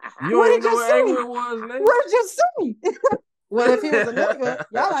 You ain't know what angle it was, nigga. What did you see? Well, if he was a nigga,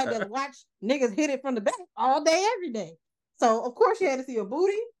 y'all like to watch niggas hit it from the back all day, every day. So of course you had to see a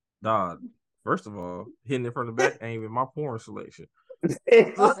booty. Dog, first of all, hitting it from the back ain't even my porn selection. You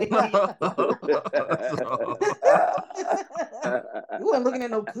weren't looking at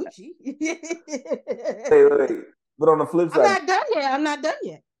no coochie. Wait. But on the flip side, I'm not done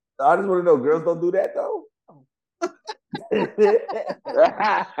yet. I just want to know, girls don't do that though.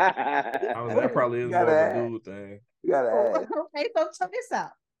 That probably is more of a dude thing. You gotta ask. Okay, so check this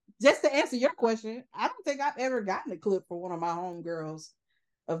out. Just to answer your question, I don't think I've ever gotten a clip for one of my homegirls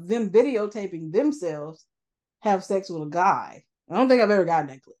of them videotaping themselves have sex with a guy. I don't think I've ever gotten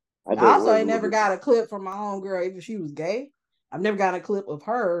that clip. I also ain't never got a clip from my homegirl, even if she was gay. I've never gotten a clip of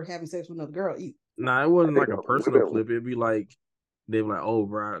her having sex with another girl either. Nah, it wasn't like a personal clip. It'd be like, they were like, oh,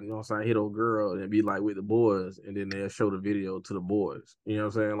 bro, you know what I'm saying? I hit old girl, and it'd be like with the boys, and then they'll show the video to the boys. You know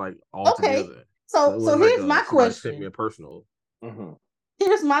what I'm saying? Like all together. So here's my question. Sent me a personal.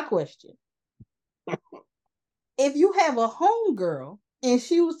 Here's my question. If you have a homegirl and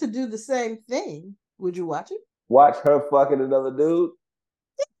she was to do the same thing, would you watch it? Watch her fucking another dude?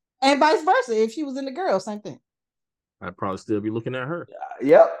 And vice versa. If she was in the girl, same thing. I'd probably still be looking at her.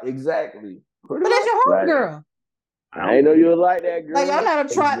 Yep, exactly. But that's your homegirl. I ain't know you would like that girl. Like you're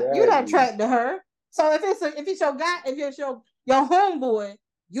not attracted to her. So if it's your guy, if it's your homeboy,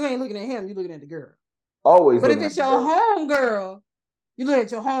 you ain't looking at him, you're looking at the girl. Always. But if it's your homegirl, you look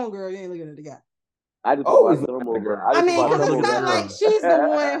at your homegirl, you ain't looking at the guy. I just always look at the girl. I mean, because it's not like she's the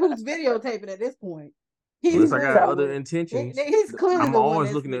one who's videotaping at this point. Unless I got other intentions, he's clearly I'm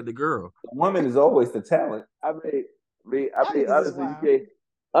always looking at the girl. The woman is always the talent. I mean,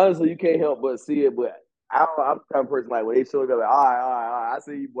 honestly, you can't help but see it. But I'm the kind of person like when they show it, I'm like, all right, I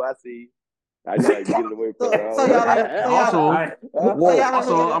see you, boy, I see you. I gotta get it away from her. Also,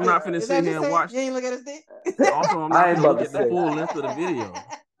 I'm not finna sit here and watch. You ain't look at his dick. Also, I'm not finna get the full length of the video.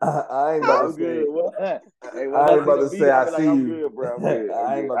 I ain't about to say. I ain't about to say I see you.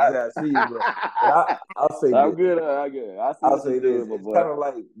 I ain't about to say I see you, bro. I'll say I'm good. I'll say this. It's kind of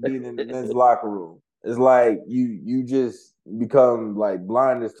like being in the men's locker room. It's like you just become like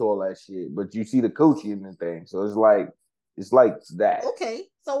blindness to all that shit, but you see the coochie in the thing. So it's like that. Okay,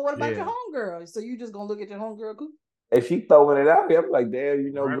 so what about your homegirl? So you just gonna look at your homegirl coochie? If she throwing it out here, I'm like,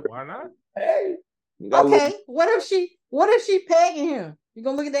 damn, right, why not? Hey. Okay, what if she pegging him? You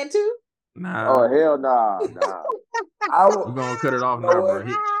gonna look at that too? Nah. Oh hell nah. We're gonna cut it off now, bro.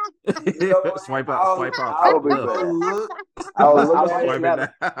 Swipe out. I would look. I would look at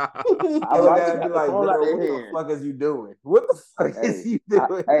it. I look at it and be like, bro, what the fuck is you doing? What the fuck is you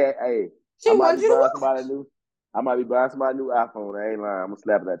doing? Hey. I might be buying somebody new iPhone. I ain't lying. I'm gonna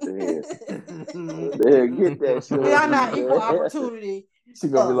slap it at your head. Get that shit. We are not equal opportunity. She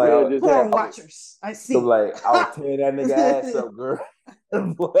gonna be like, porn watchers. I see. So like, I'll tear that nigga ass up, girl.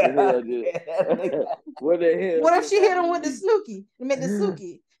 What the hell? What if she hit him with the snooki? The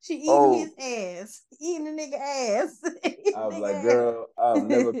snooki. She eating his ass. Eating the nigga ass. I was like, girl, I'm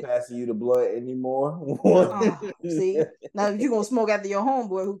never passing you the blunt anymore. See? Now if you're gonna smoke after your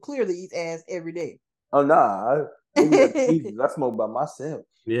homeboy who clearly eats ass every day. Oh nah. Jesus, I smoke by myself.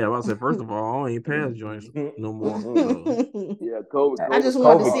 Yeah, I said first of all, I don't even pass joints no more. So. Yeah, COVID. I just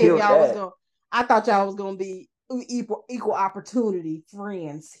wanted to see if y'all was gonna. I thought y'all was gonna be equal opportunity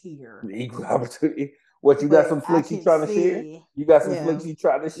friends here. Equal opportunity. What, you got some Flix you trying to share? You got some Flix you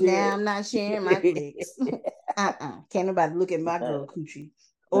trying to share? Nah, I'm not sharing my Flix. Can't nobody look at my girl coochie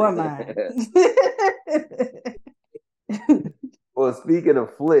or mine. Well, speaking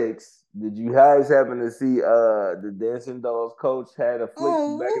of Flix, did you guys happen to see the Dancing Dolls coach had a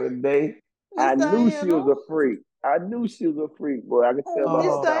Flix back in the day? I knew she was a freak. Boy. I could tell by Miss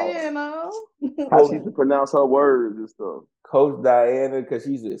her Diana. how she used to pronounce her words and stuff. Coach Diana, because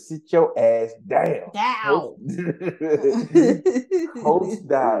she said, sit your ass down. Coach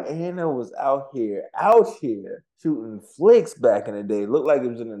Diana was out here shooting Flix back in the day. Looked like it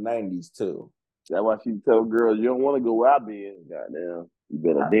was in the 90s too. That's why she tell girls, you don't want to go out there. Goddamn, you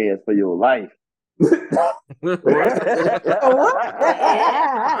better dance for your life. You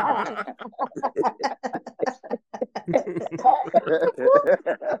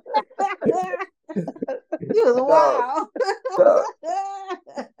was wild.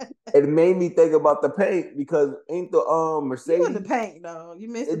 It made me think about the paint because ain't the Mercedes you in the paint though? You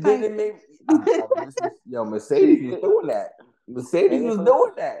missed the paint. Didn't make Mercedes was doing that. Mercedes was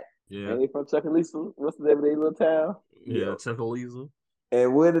doing that. Yeah. Ain't from Chuckalisa? What's the name of their little town? Yeah, Chuckalisa.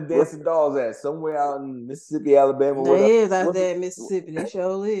 And where the Dancing Dolls at? Somewhere out in Mississippi, Alabama. They is out there in Mississippi. They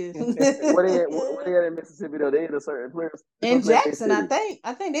sure is. Where they at in Mississippi though? They in a certain place. In Jackson, I think.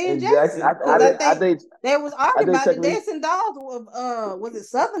 I think they in Jackson. I think they was arguing about the Dancing Dolls. Was it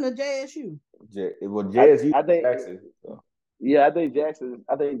Southern or JSU? Well, JSU. I think Jackson. So. Yeah, I think Jackson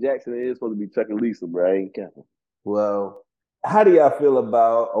is supposed to be Chuckalisa, bro. I ain't counting. Well, how do y'all feel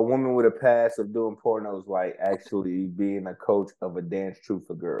about a woman with a past of doing pornos, like actually being a coach of a dance troupe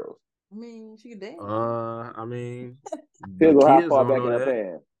for girls? I mean, she can dance. I mean, the kids don't know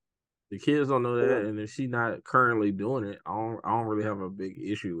that. The kids don't know that, and if she's not currently doing it, I don't really have a big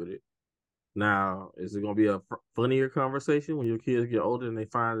issue with it. Now, is it gonna be a funnier conversation when your kids get older and they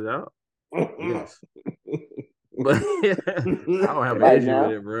find it out? Yes. But I don't have an issue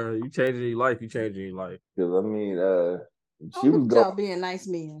with it, bro. You changing your life, Because I mean, she was going being nice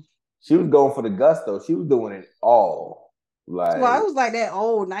men. She was going for the gusto. She was doing it all. Like, well, I was like that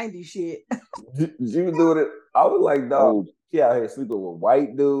old 90s shit. She was doing it. I was like, dog, she out here sleeping with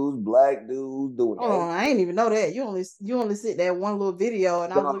white dudes, black dudes, doing it. Oh, I didn't even know that. You only sit that one little video,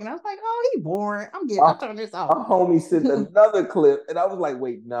 and I was looking. I was like, oh, he boring. I'll turn this off. My homie sent another clip, and I was like,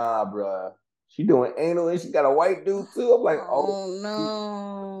 wait, nah, bro. She doing anal, and she got a white dude too. I'm like, oh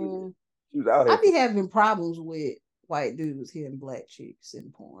no. She was out here. I be having problems with white dudes hitting black chicks in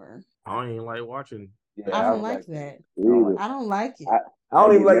porn. I don't even like watching. Yeah, I don't like that. I don't like it. I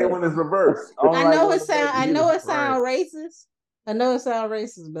don't even like it when it's reversed. I know it sound racist. I know it sound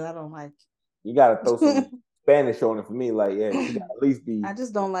racist, but I don't like it. You gotta throw some Spanish on it for me. Like, yeah, she gotta at least be. I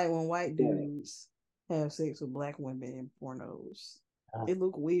just don't like when white dudes have sex with black women in pornos. It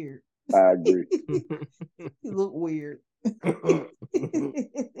look weird. I agree. It look weird.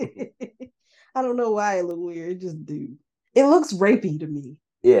 I don't know why it look weird. It just do. It looks rapey to me.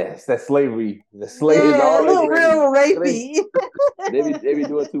 Yes, that slavery. The slavery. Yeah, it look real rapey. They be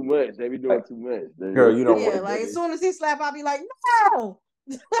doing too much. Girl, you don't want to. Like as soon as he slap, I'll be like, no.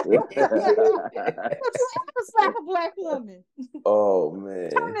 Slap a black woman. Oh man.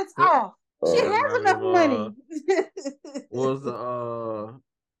 Turn this off. She has enough money. What was the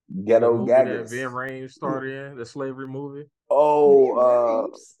Ghetto Gadgets that Vin Rames started in, the slavery movie? Oh,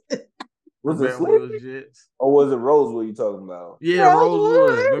 was it slavery? Or was it Rosewood you talking about? Yeah,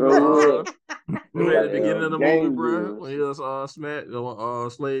 Rosewood. Remember at the beginning of the movie, bro, when he was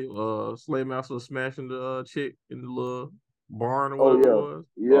slave master was smashing the chick in the little barn or whatever it was.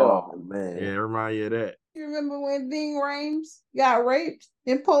 Yeah. Oh man. Yeah, remind you of that. You remember when Ving Rhames got raped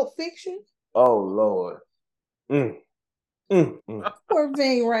in Pulp Fiction? Oh Lord. Poor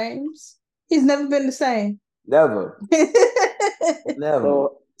Ving Rhames. He's never been the same. Never. Never.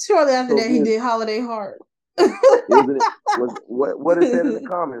 Shortly after that, he did Holiday Heart. What is that in the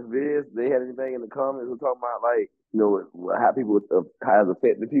comments, Viz? They had anything in the comments who talking about how people how it's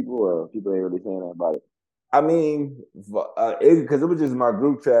affecting people, or people ain't really saying that about it? I mean, because it was just my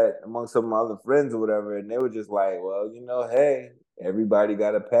group chat among some of my other friends or whatever, and they were just like, "Well, hey, everybody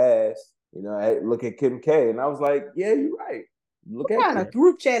got a pass. Hey, look at Kim K," and I was like, "Yeah, you're right. Look what kind of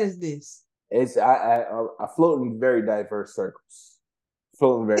group chat is this?" It's I float in very diverse circles.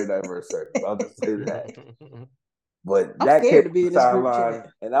 Floating very diverse circle. I'll just say that. But I'm that scared came to be on in the this group sideline,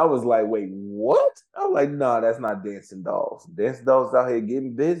 chat. and I was like, "Wait, what?" I was like, "No, that's not dancing dolls. Dancing dolls out here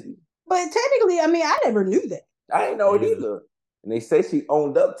getting busy." But technically, I mean, I never knew that. I didn't know it either. And they say she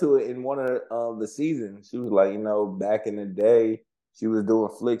owned up to it in one of the seasons. She was like, back in the day, she was doing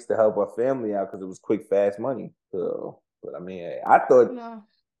Flix to help her family out because it was quick, fast money. So, but I mean, I thought,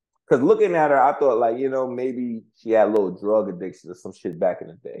 because looking at her, I thought like, maybe she had a little drug addiction or some shit back in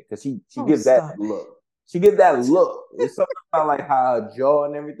the day. Because she gives that look. She gives that look. It's something about like how her jaw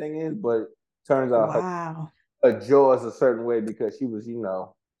and everything is, but turns out her jaw is a certain way because she was,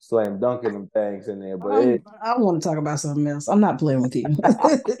 slam dunking them things in there. But I want to talk about something else. I'm not playing with you.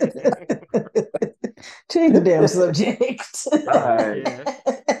 Change the damn subject. I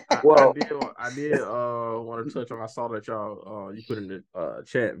did want to touch on. I saw that y'all you put in the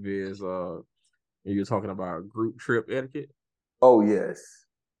chat viz you were talking about group trip etiquette. Oh yes.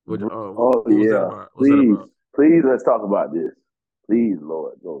 What was that about? Please, let's talk about this. Please,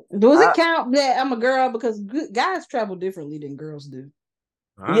 Lord, go. Does it count that I'm a girl because guys travel differently than girls do?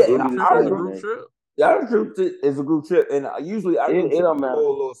 Yeah, our group trip. Our group is a group trip, and usually our group trip go a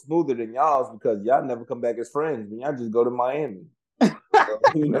little smoother than y'all's because y'all never come back as friends, and y'all just go to Miami.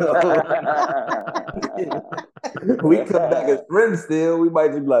 We come back as friends still. We might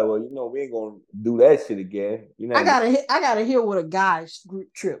just be like, well, we ain't gonna do that shit again. I gotta hear what a guy's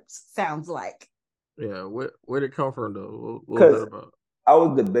group trip sounds like. Yeah, where'd it come from though? What was that about? I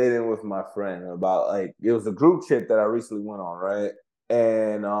was debating with my friend about like it was a group trip that I recently went on, right?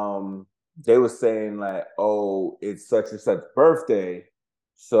 And they were saying like, oh, it's such and such birthday,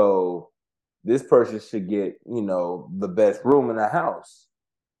 so this person should get, the best room in the house.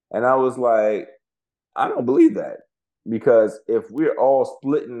 And I was like, I don't believe that. Because if we're all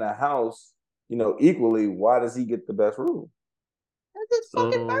splitting the house, equally, why does he get the best room? It's his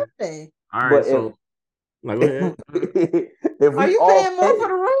fucking birthday. All right, go ahead. If are you paying more for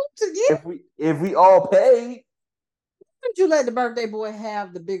the room to get? If we all pay, wouldn't you let the birthday boy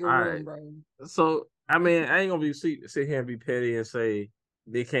have the bigger room, bro? So I mean, I ain't gonna be sit here and be petty and say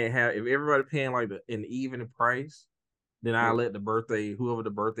they can't have. If everybody paying like an even price, then I let whoever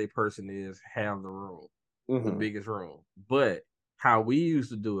the birthday person is, have the room, the biggest room. But how we used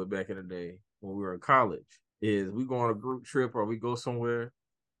to do it back in the day when we were in college is we go on a group trip or we go somewhere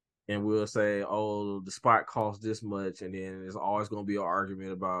and we'll say, oh, the spot costs this much, and then there's always going to be an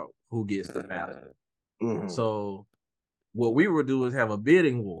argument about who gets the master. So what we would do is have a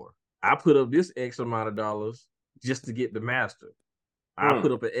bidding war. I put up this X amount of dollars just to get the master. I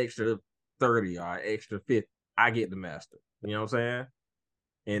put up an extra 30 or an extra 50. I get the master. You know what I'm saying?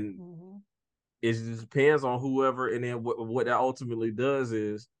 And it just depends on whoever. And then what that ultimately does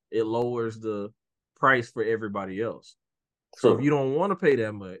is it lowers the price for everybody else. So if you don't want to pay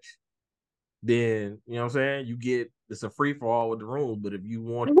that much, then you know what I'm saying, it's a free for all with the room. But if you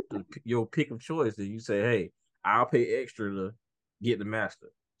want your pick of choice, then you say, hey, I'll pay extra to get the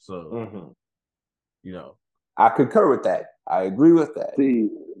master. So I concur with that. I agree with that. See,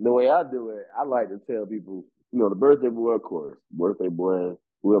 the way I do it, I like to tell people, the birthday boy, of course, birthday boy,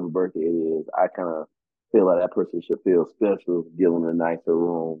 whoever birthday it is, I kind of feel like that person should feel special, give them a nicer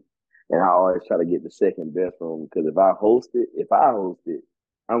room. And I always try to get the second best room because if I host it,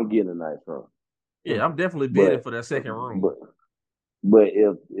 I'm getting a nice room. Yeah, I'm definitely bidding for that second room. But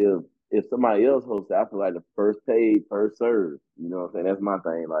if somebody else hosts it, I feel like the first paid, first served. You know what I'm saying? That's my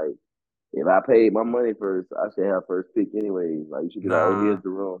thing. Like, if I paid my money first, I should have first pick anyway. Like, you should be like, oh, here's the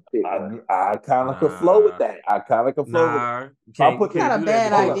room. Pick I kind of could flow with that. I kind of could flow with that. That's not a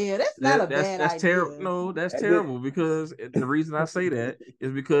bad idea. That's not a bad idea. Terrible. No, that's terrible because the reason I say that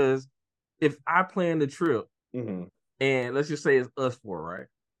is because if I plan the trip and let's just say it's us four, right?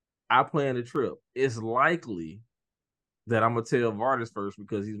 I plan the trip. It's likely that I'm gonna tell Vardis first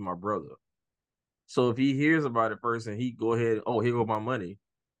because he's my brother. So if he hears about it first and he go ahead, oh, here go my money,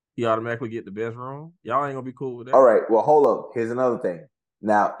 he automatically get the best room. Y'all ain't gonna be cool with that. All right. Well, hold up. Here's another thing.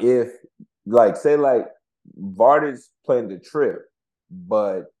 Now, if say Vardis planned the trip,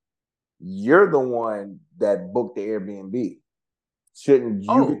 but you're the one that booked the Airbnb, shouldn't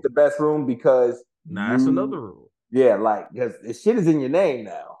you get the best room because that's another rule. Yeah, because the shit is in your name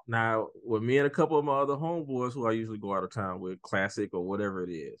now. Now, with me and a couple of my other homeboys who I usually go out of town with, Classic or whatever it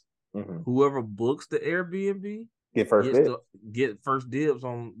is, whoever books the Airbnb get first dibs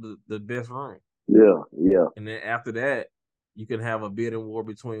on the best room. Yeah. And then after that, you can have a bidding war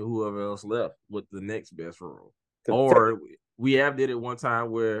between whoever else left with the next best room. Or we have did it one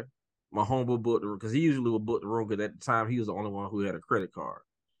time where my homeboy booked the room because he usually would book the room because at the time he was the only one who had a credit card.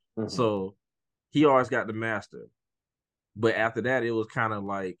 So he always got the master. But after that, it was kind of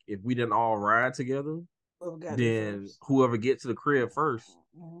like if we didn't all ride together, then whoever gets to the crib first,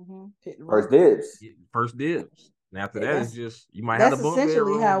 first dibs. First dibs. And after that, it's just you might have the bunk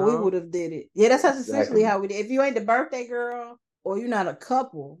essentially bedroom, how we dog. would have did it. Yeah, that's essentially how we did. If you ain't the birthday girl or you're not a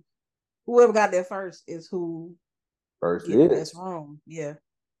couple, whoever got there first is who first get the best room. Yeah,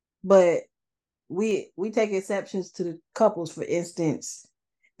 but we take exceptions to the couples. For instance,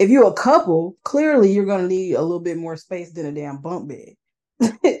 if you're a couple, clearly you're gonna need a little bit more space than a damn bunk bed.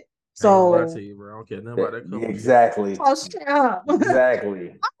 So I ain't gonna lie to you, bro. I don't care nothing about that couple. Exactly. Oh, shut up. Exactly.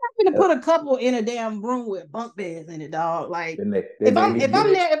 I'm not gonna put a couple in a damn room with bunk beds in it, dog. Like if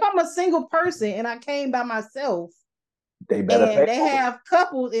I'm a single person and I came by myself, they better pay. They have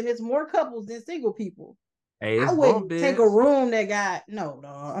couples and it's more couples than single people. Hey, I wouldn't take a room that got no.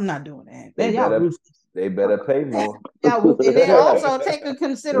 I'm not doing that. They better pay more. And then also take into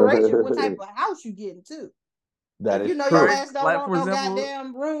consideration what type of house you getting too. That if is you know true. your ass don't want no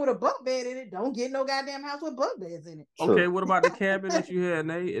goddamn room with a bunk bed in it, don't get no goddamn house with bunk beds in it. Okay, what about the cabin that you had,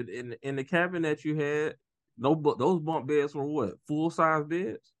 Nate? In the cabin that you had, those bunk beds were what? Full size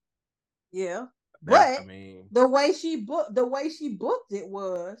beds? Yeah. But the way she booked it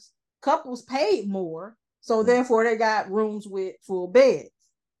was couples paid more, so therefore they got rooms with full beds.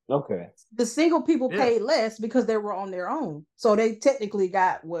 Okay. The single people paid less because they were on their own, so they technically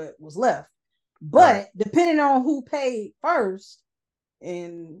got what was left. But depending on who paid first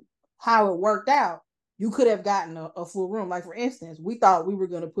and how it worked out, you could have gotten a full room. Like for instance, we thought we were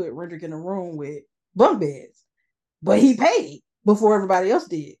going to put Rendrick in a room with bunk beds, but he paid before everybody else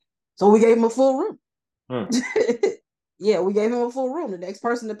did. So we gave him a full room. Yeah, we gave him a full room. The next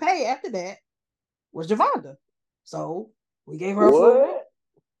person to pay after that was Javonda. So we gave her a full room.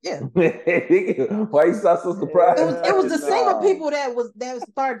 Yeah. Why you so surprised? It was the single people that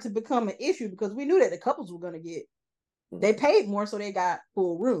started to become an issue because we knew that the couples were going to get. They paid more, so they got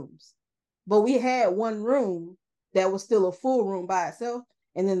full rooms. But we had one room that was still a full room by itself,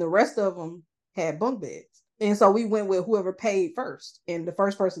 and then the rest of them had bunk beds. And so we went with whoever paid first, and the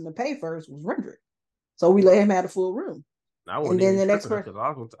first person to pay first was Rendrick. So we let him have a full room. I wasn't even the next person.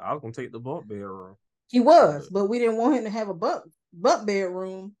 I was gonna take the bunk bed room. He was, but we didn't want him to have a bunk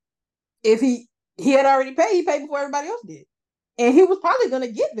bedroom. If he had already paid, he paid before everybody else did, and he was probably going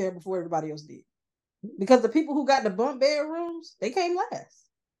to get there before everybody else did, because the people who got the bunk bedrooms, they came last,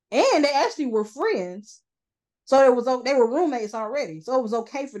 and they actually were friends, so they were roommates already, so it was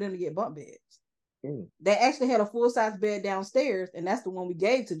okay for them to get bunk beds. They actually had a full-size bed downstairs, and that's the one we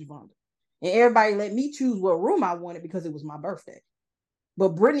gave to Javonda. And everybody let me choose what room I wanted because it was my birthday. But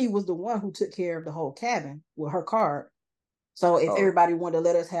Brittany was the one who took care of the whole cabin with her card. So if everybody wanted to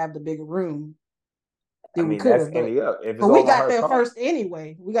let us have the bigger room, then we could have. But we got there first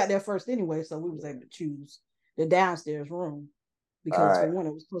anyway. So we was able to choose the downstairs room because for one,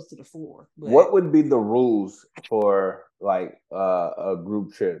 it was close to the floor. But what would be the rules for like a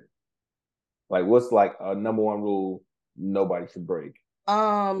group trip? Like, what's like a number one rule nobody should break?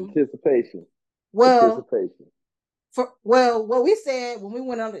 Participation. Well, what we said when we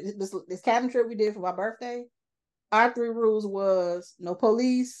went on this cabin trip we did for my birthday, our 3 rules was no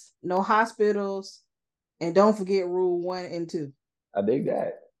police, no hospitals, and don't forget rule 1 and 2. I dig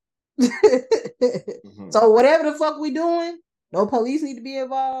that. So whatever the fuck we doing, no police need to be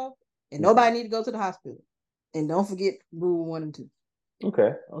involved, and nobody need to go to the hospital. And don't forget rule 1 and 2.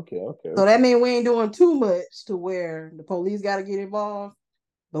 Okay. So that means we ain't doing too much to where the police got to get involved,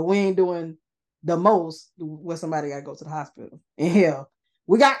 but we ain't doing the most where somebody got to go to the hospital. And hell,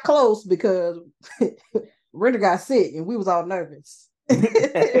 we got close because Render got sick and we was all nervous. We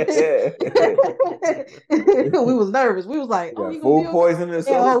was nervous. We was like, "Oh, you gonna be poison or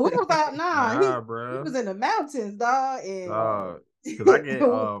something?" Yeah, we was out. He was in the mountains, dog. Because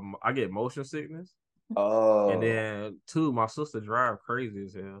I get motion sickness. Oh. And then 2, my sister drive crazy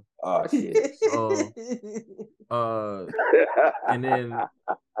as hell. Oh shit. And then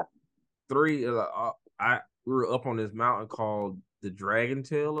 3, we were up on this mountain called the Dragon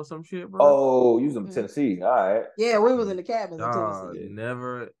Tail or some shit, bro. Oh, you was in Tennessee. All right. Yeah, we was in the cabins in Tennessee.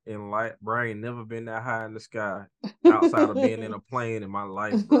 Never in life, bro. I ain't never been that high in the sky outside of being in a plane in my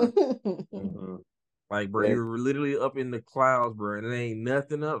life, bro. Like, bro, you were literally up in the clouds, bro, and there ain't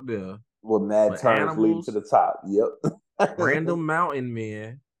nothing up there. With mad turns leading to the top. Yep. Random mountain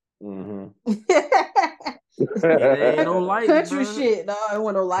men. It ain't no light, country bro. Shit, dog. It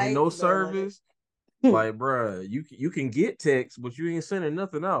wasn't no light. Ain't no service. Like, bro, you can get text, but you ain't sending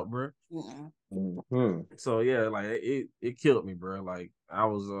nothing out, bro. So yeah, like it killed me, bro. Like I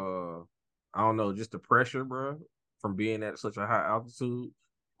was I don't know, just the pressure, bro, from being at such a high altitude,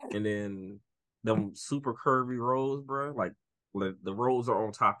 and then them super curvy roads, bro. Like the roads are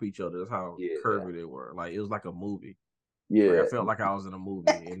on top of each other. That's how curvy they were. Like it was like a movie. Yeah, like, I felt like I was in a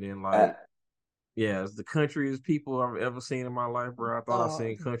movie. And then like, yeah, it's the countryest people I've ever seen in my life, bro. I thought I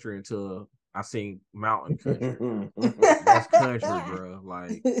seen country until I seen mountain country. That's country, bro.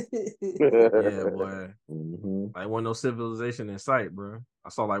 Like, yeah, boy. Mm-hmm. Like, wasn't no civilization in sight, bro. I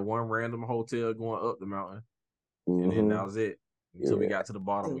saw like one random hotel going up the mountain, and then that was it until we got to the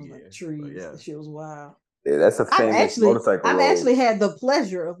bottom it was again. like trees. But, yeah, that shit was wild. Yeah, that's a famous motorcycle I've road. actually had the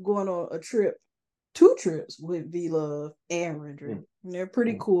pleasure of going on two trips with V Love and Rendry. And they're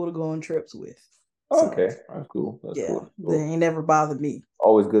pretty cool to go on trips with. Okay, that's cool. That's cool. They ain't never bothered me.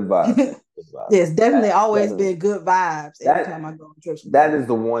 Always good vibes. Yeah, it's definitely always been good vibes every time I go on trips. That is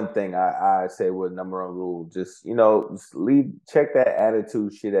the one thing I say with number one rule. Just just check that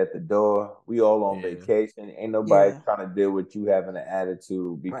attitude shit at the door. We all on vacation. Ain't nobody trying to deal with you having an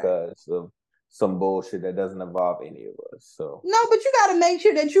attitude because of some bullshit that doesn't involve any of us. So no, but you got to make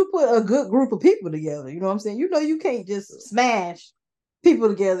sure that you put a good group of people together. You know what I'm saying? You can't just smash people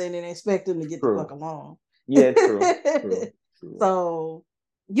together and then expect them to get the fuck along. Yeah, true. So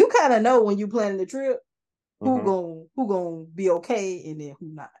you kind of know when you planning the trip who gonna be okay and then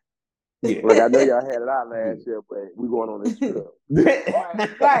who not. Yeah. Like I know y'all had it out last year, but we going on this trip.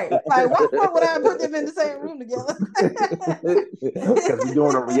 right. Like why the fuck would I put them in the same room together? Because we're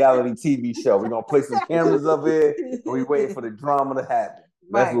doing a reality TV show. We're gonna place some cameras up here and we waiting for the drama to happen.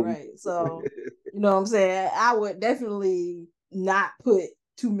 Right. So you know what I'm saying? I would definitely not put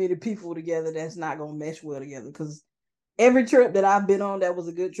too many people together that's not gonna mesh well together. Because every trip that I've been on that was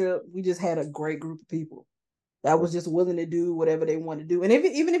a good trip, we just had a great group of people that was just willing to do whatever they wanted to do. And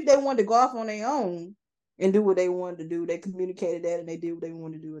even if they wanted to go off on their own and do what they wanted to do, they communicated that and they did what they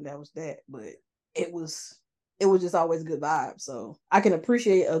wanted to do, and that was that. But it was just always good vibes. So I can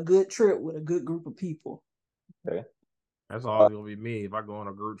appreciate a good trip with a good group of people. Okay. That's always gonna be me. If I go on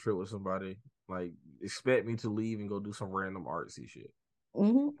a group trip with somebody, like expect me to leave and go do some random artsy shit.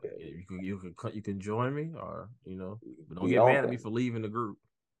 You can join me, or but don't get mad at me for leaving the group.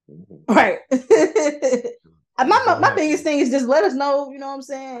 Right. my biggest thing is just let us know, you know what I'm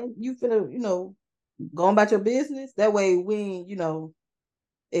saying? You finna, going about your business. That way we,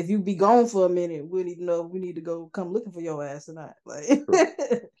 if you be gone for a minute, we need to know we need to go come looking for your ass or not. Like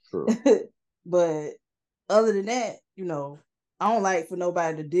True. But other than that, I don't like for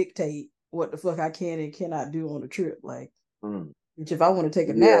nobody to dictate what the fuck I can and cannot do on a trip. Like which if I want to take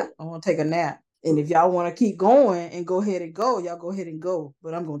a nap, I want to take a nap. And if y'all want to keep going and go ahead and go, y'all go ahead and go.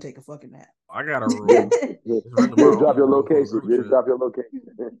 But I'm gonna take a fucking nap. I got a rule. Just drop your location. Just drop your location.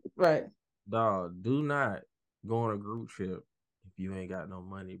 Right. Dog, do not go on a group trip if you ain't got no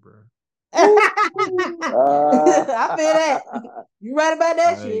money, bro. I feel that. You right about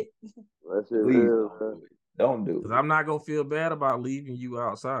that shit. That shit real, man. Don't do it. Because I'm not gonna feel bad about leaving you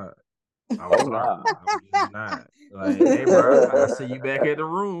outside. I'm sorry. I'm just not. Like, hey, bro, I see you back at the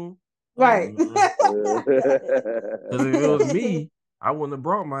room. Right. Because if it was me, I wouldn't have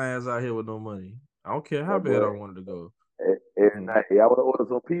brought my ass out here with no money. I don't care how bad I wanted to go. Every night, y'all want to order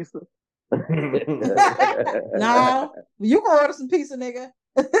some pizza? No, you can order some pizza, nigga.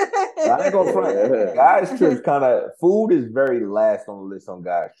 I ain't gonna front. Guys trips kind of food is very last on the list on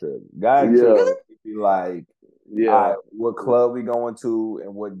guys trips. Guys trips be like, all right, what club we going to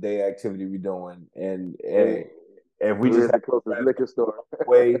and what day activity we doing, and if we just have the closest liquor store,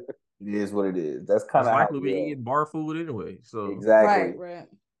 way it is what it is. That's kind of likely we eating bar food anyway. So exactly. Right.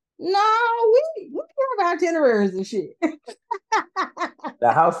 No, we have itineraries and shit.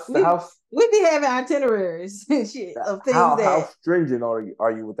 The house. We be having itineraries and shit of things how stringent are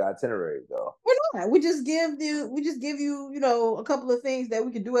you with the itinerary though? We're not. We just give you, a couple of things that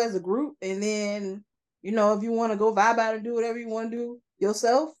we can do as a group, and then if you want to go vibe out and do whatever you want to do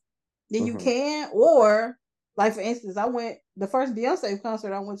yourself, then you can. Or like for instance, I went the first Beyonce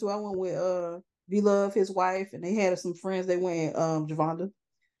concert I went with V Love, his wife, and they had some friends. They went Javonda.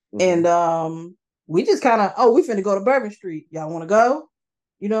 And we just kind of, we finna go to Bourbon Street. Y'all want to go?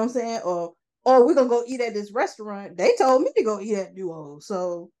 You know what I'm saying? Or we're gonna go eat at this restaurant. They told me to go eat at Duo,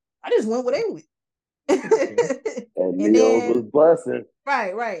 so I just went where they went. and then was busting.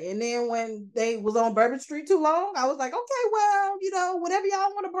 Right. And then when they was on Bourbon Street too long, I was like, okay, well, whatever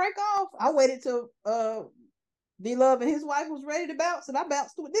y'all want to break off. I waited till D Love and his wife was ready to bounce, and I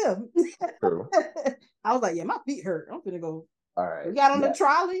bounced with them. I was like, yeah, my feet hurt. I'm finna go. All right. We got on the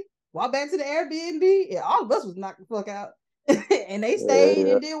trolley, walked back to the Airbnb, and all of us was knocked the fuck out. And they stayed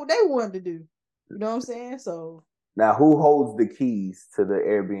and did what they wanted to do. You know what I'm saying? So now, who holds the keys to the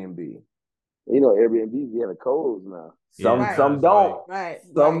Airbnb? Airbnb, you have codes now. Some don't. Right.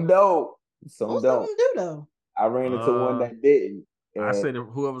 Some don't. Some Most don't. of them do though. I ran into one that didn't. I say that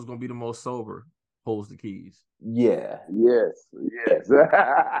whoever's gonna be the most sober holds the keys. Yeah. Yes.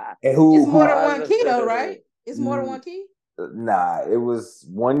 And who? It's more than one key though, right? It's more than one key. Nah, it was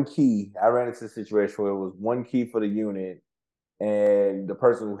one key. I ran into a situation where it was one key for the unit, and the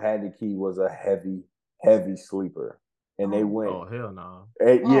person who had the key was a heavy sleeper, and they went. Oh hell no!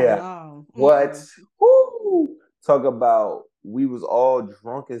 Yeah. No. What? Woo! Talk about we was all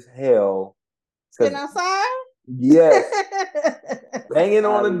drunk as hell. Sitting outside. Yes. Banging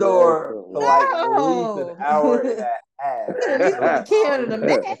on the door for like at least an No. hour and a half. At least put the key under the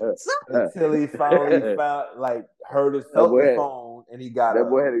mat. Until he finally found, like, felt the phone, and he got up.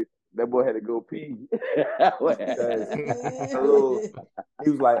 That boy had to go pee. He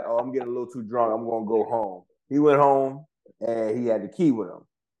was like, "Oh, I'm getting a little too drunk. I'm gonna go home." He went home, and he had the key with him.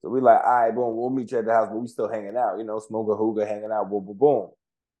 So we like, all right, boom, we'll meet you at the house, but we still hanging out, smoking hookah, hanging out, boom, boom, boom.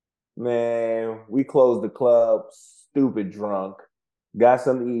 Man, we closed the club, stupid drunk, got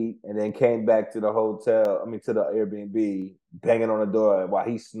something to eat, and then came back to the to the Airbnb, banging on the door while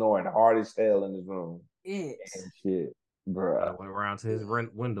he's snoring hard as hell in his room. And shit, bro. I went around to his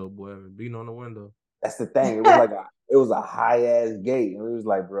window, boy, beating on the window. That's the thing. It was like it was a high ass gate, and we was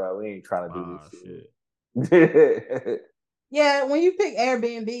like, bro, we ain't trying to do this shit. Yeah, when you pick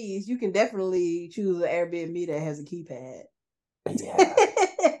Airbnbs, you can definitely choose an Airbnb that has a keypad. Yeah.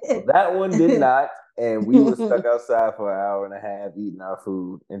 So that one did not, and we were stuck outside for an hour and a half eating our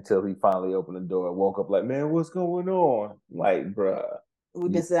food until he finally opened the door and woke up like, man, what's going on? Like, bruh. We've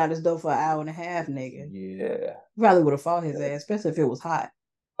been sitting out this door for an hour and a half, nigga. Yeah. Probably would have fought his ass, especially if it was hot.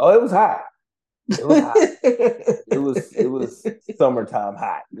 Oh, it was hot. It was hot. it was summertime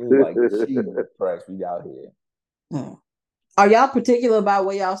hot. It was like, Jesus Christ, we out here. Are y'all particular about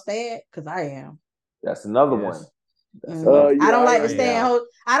where y'all stay at? Because I am. That's another one. I don't like to stay in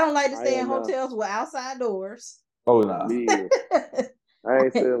I don't like to stay in hotels with outside doors. Oh no. Me either. I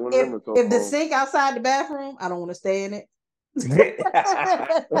ain't saying one of them. If the sink outside the bathroom, I don't want to stay in it. If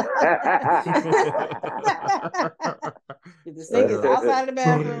the sink is outside the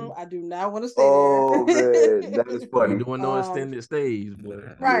bathroom, I do not want to stay there. Oh man, that is funny. You doing no extended stays, boy.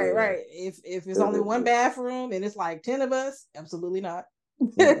 Right. If it's only one bathroom and it's like 10 of us, absolutely not.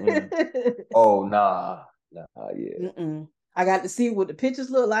 Oh nah. Yeah. I got to see what the pictures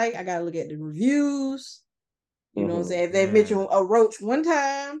look like. I got to look at the reviews. You know what I'm saying? If they mention a roach one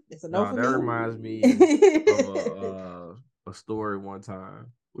time, it's a no for me. That reminds me of a story one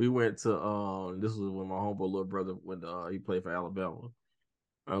time. We went to this was when my homeboy little brother went he played for Alabama.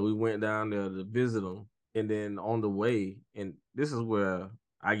 We went down there to visit him, and then on the way, and this is where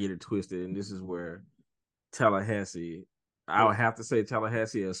I get it twisted, and this is where Tallahassee, I would have to say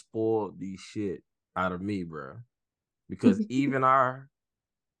Tallahassee has spoiled the shit out of me, bro. Because even our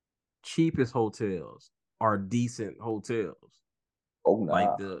cheapest hotels are decent hotels. Oh no.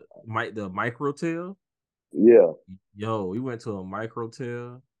 Like the microtel. Yeah. Yo, we went to a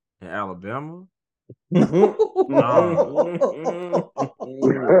microtel in Alabama. Never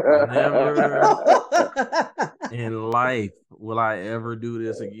in life will I ever do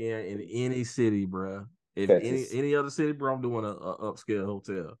this again in any city, bro. If any other city, bro, I'm doing a upscale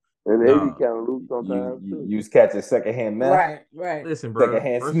hotel. And they be kind of loose sometimes too. You was catching secondhand meth. Right. Listen, bro.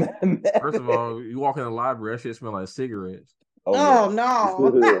 First of all, you walk in the library, that shit smell like cigarettes. Oh no.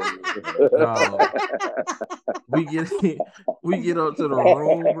 We get up to the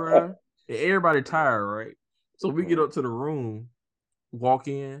room, bro. And everybody tired, right? So we get up to the room, walk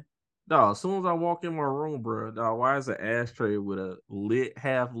in. Dog, as soon as I walk in my room, bro, dog, why is an ashtray with a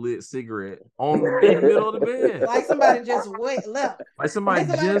half lit cigarette in the middle of the bed? Like somebody just left. Like somebody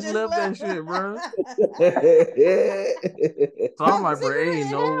just left that shit, bro. So I'm like, bro,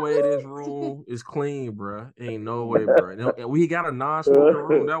 ain't no way this room is clean, bro. Ain't no way, bro. And we got a non-smoking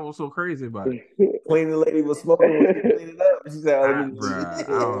room. That was so crazy about it. Cleaning lady was smoking when she cleaned it up. She said, bro, I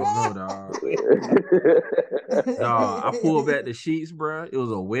don't know, dog. Dog, I pulled back the sheets, bro. It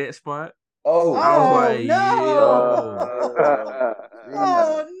was a wet spot. Oh, I was like, no.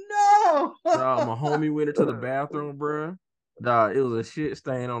 Oh no. Dog, my homie went into the bathroom, bro. Dog, it was a shit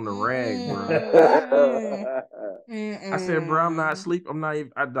stain on the rag, bro. I said, bro, I'm not sleep. I'm not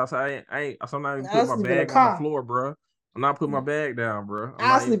even. I'm not even putting my bag on the floor, bro. I'm not putting my bag down, bro.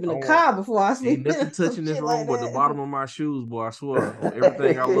 I'll sleep in the car before I sleep. Ain't nothing touching this room but the bottom of my shoes, boy. I swear.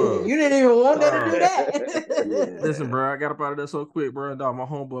 Everything I love. You didn't even want them to do that. Listen, bro, I got up out of there so quick, bro. Dog, my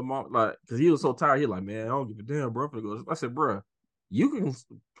homeboy, because he was so tired. He like, man, I don't give a damn, bro. I said, bro, you can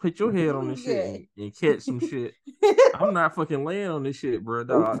put your head on this shit and catch some shit. I'm not fucking laying on this shit, bro.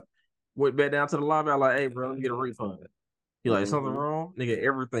 Dog. Went back down to the lobby. I like, hey, bro, let me get a refund. You like something wrong, nigga?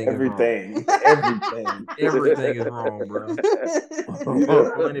 Everything is Everything. wrong. Everything is wrong, bro.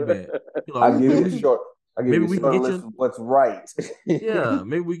 Money back. You I like, give you a short. I give maybe you a we can short get list you. of what's right. Yeah,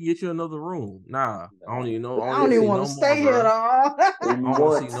 maybe we can get you another room. Nah, I don't even know. I I don't don't even even see want no to more, stay here at bro. all. I don't want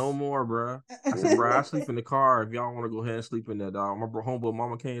to see Once. no more, bro. I said, bro, I sleep in the car. If y'all want to go ahead and sleep in that, dog. My homeboy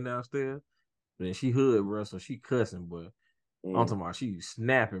mama came downstairs. Then she hood, bro, so she cussing, but I'm talking about she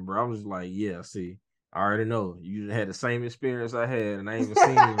snapping, bro. I'm just like, yeah, see, I already know. You had the same experience I had, and I ain't even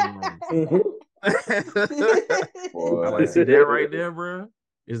seen you in the room. I like, see that right there, bro,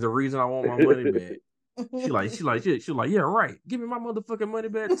 is the reason I want my money back. She like, yeah, right. Give me my motherfucking money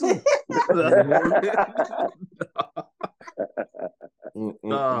back too.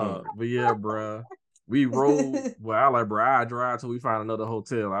 But yeah, bro. We rode. Well, I like, bro. I drive till we find another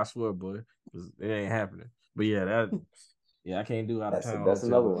hotel. I swear, boy, 'cause it ain't happening. But yeah, I can't do out of town that's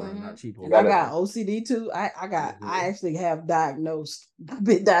hotel, another bro. one. Not cheap And I hotel. got OCD too. I actually have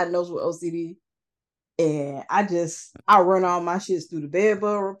been diagnosed with OCD. And I run all my shits through the bed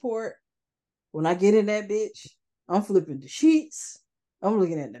bug report. When I get in that bitch, I'm flipping the sheets. I'm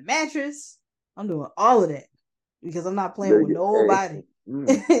looking at the mattress. I'm doing all of that because I'm not playing with nobody.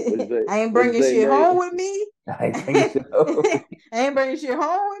 I ain't bringing shit home with me. I ain't bringing shit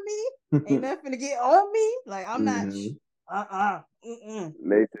home with me. Ain't nothing to get on me. Like I'm not.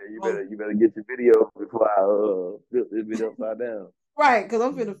 They say you better get your video before I flip this bit upside down. Right, because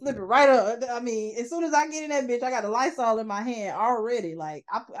I'm finna flip it right up. I mean, as soon as I get in that bitch, I got the Lysol in my hand already. Like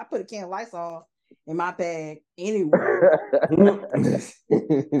I put a can of Lysol in my bag anyway.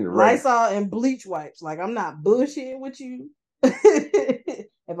 Lysol and bleach wipes. Like I'm not bullshitting with you.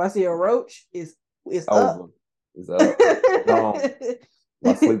 If I see a roach, it's over. up. It's up. Gone.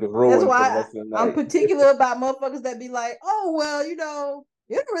 My sleep is ruined. That's why for the rest of the night. I'm particular about motherfuckers that be like, oh well, it don't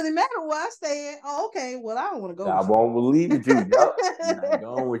really matter where I stay at. Oh, okay. Well, I don't want to go. I won't believe it. You, yup. I'm not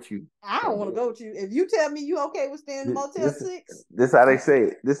going with you. I don't want to go with you. If you tell me you okay with staying in Motel 6, this how they say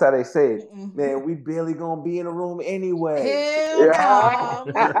it. This how they say it. Man, we barely gonna be in a room anyway. Hell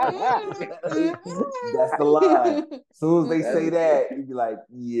no. That's the line. As soon as they say that, you be like,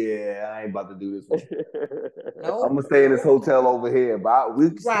 yeah, I ain't about to do this one. Nope. I'm gonna stay in this hotel over here, but we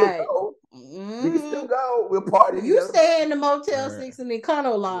can still go. We can still go. We'll party. You stay in the Motel 6 in the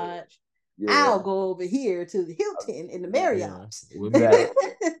Econo Lodge. Yeah. I'll go over here to the Hilton in the Marriott.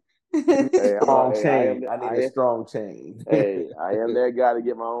 Strong chain. I need a strong chain. Hey, I am that guy to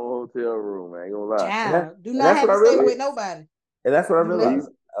get my own hotel room. I ain't gonna lie. Child, do not have to stay with nobody. And that's what I realized.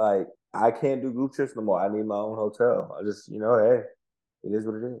 Like, I can't do group trips no more. I need my own hotel. I just, hey, it is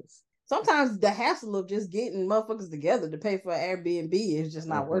what it is. Sometimes the hassle of just getting motherfuckers together to pay for Airbnb is just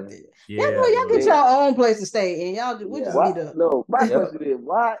not worth it. Yeah, y'all get your own place to stay and y'all we just meet up. No, my question is,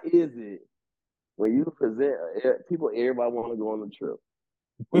 why is it when you present people, everybody want to go on the trip?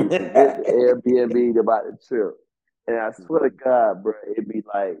 When you present the Airbnb about the trip, and I swear to God, bro, it'd be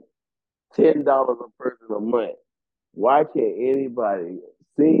like $10 a person a month. Why can't anybody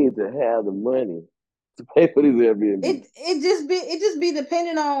seem to have the money to pay for these Airbnb? It just be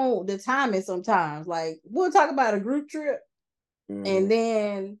depending on the timing sometimes. Like we'll talk about a group trip. And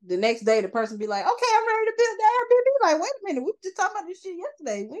then the next day, the person be like, "Okay, I'm ready to build the Airbnb." Like, wait a minute, we were just talking about this shit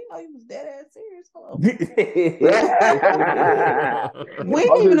yesterday. We know you was dead ass serious. Hello. We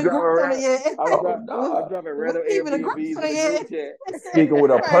ain't even agreed on it yet. I'm dropping random Airbnbs in the group chat. Speaking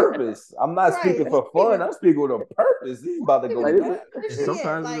with a purpose. I'm not speaking for fun. I'm speaking with a purpose. This is about to go down.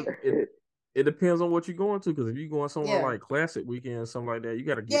 Sometimes it depends on what you're going to, because if you're going somewhere like Classic Weekend, something like that, you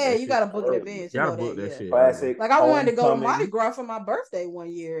got to get that shit. You got to book in advance. You got to book that shit. Classic. Like I wanted to go to Mardi Gras for my birthday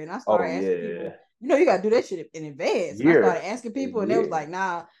one year, and I started asking people. You got to do that shit in advance. And I started asking people, and they was like,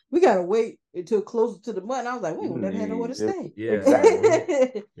 "Nah, we got to wait until closer to the month." And I was like, "We ain't never had nowhere to stay." Yeah,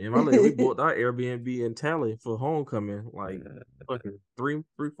 exactly. Me and my lady, we bought our Airbnb in Tally for homecoming like fucking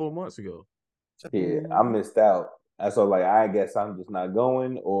 3-4 months ago. Yeah, I missed out. So like, I guess I'm just not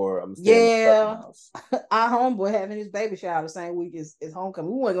going, or I'm staying at my house. Our homeboy having his baby shower the same week as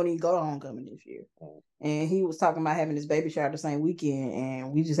homecoming. We weren't gonna even go to homecoming this year, and he was talking about having his baby shower the same weekend,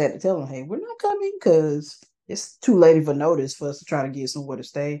 and we just had to tell him, "Hey, we're not coming because it's too late for notice for us to try to get somewhere to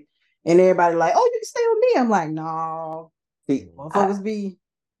stay." And everybody like, "Oh, you can stay with me." I'm like, "No, motherfuckers be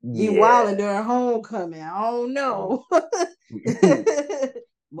wilding during homecoming. I don't know."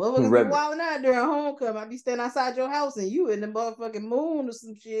 Motherfuckers be wilding out during homecoming. I be standing outside your house and you in the motherfucking moon or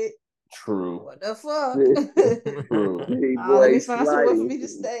some shit. True. What the fuck? True. Let me find somewhere for me to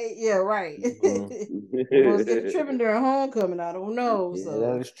stay. Yeah, right. Motherfuckers get a tripping during homecoming. I don't know. Yeah, so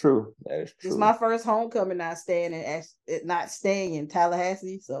that is true. That is true. This is my first homecoming not staying in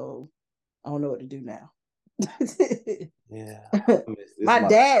Tallahassee, so I don't know what to do now. Yeah. My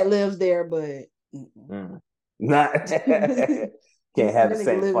dad lives there, but not can't have the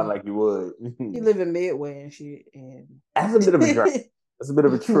same fun like you would. He live in Midway and shit, and that's a bit of a drive. That's a bit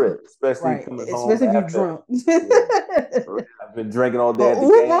of a trip, especially coming home. Especially if you're drunk. I've been drinking all day at the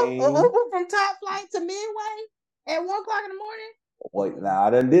game. Uber from Top Flight to Midway at 1:00 in the morning. Wait, nah,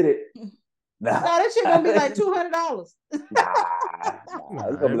 I done did it. Nah, that shit gonna be like $200. Nah,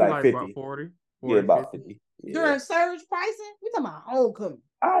 it's gonna be like 50. About 40. Yeah, about 50. Yeah. During surge pricing, we talking about homecoming.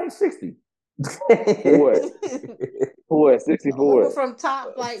 All right, 60. What? 64. Uber from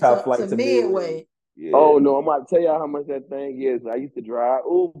Top Flight to Midway. Yeah. Oh no, I'm about to tell y'all how much that thing is. I used to drive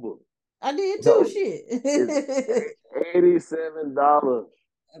Uber. I did too. Shit. It's $87.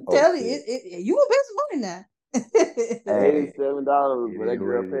 I'm telling you, you a best money now. $87, but that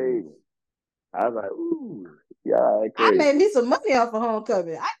girl paid me. I was like, ooh, yeah, I made me some money off of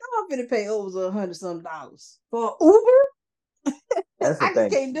homecoming. I know I'm gonna pay over $100-something for Uber. I just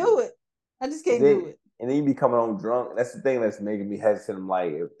can't do it. And then you be coming home drunk. That's the thing that's making me hesitant. I'm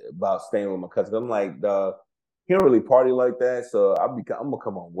like about staying with my cousin. I'm like, he don't really party like that, so I'm gonna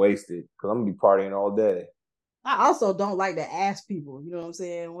come home wasted because I'm gonna be partying all day. I also don't like to ask people. You know what I'm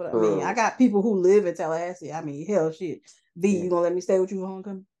saying? I mean, I got people who live in Tallahassee. I mean, hell, shit. You gonna let me stay with you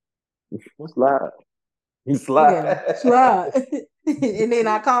homecoming? Slide. You slide. Yeah, slide. And then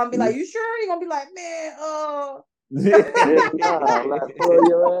I call and be like, "You sure?" He gonna be like, "Man, like pull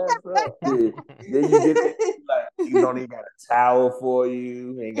your ass up." Then you get there, like you don't even got a towel for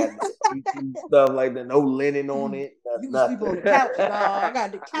you, ain't got stuff like that, no linen on it. You can sleep on the couch, dog. I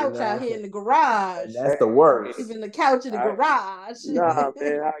got the couch out here in the garage. And that's the worst. Sleep in the couch in the garage. Nah,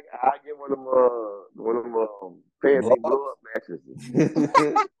 man, I get one of them fancy blow up mattresses.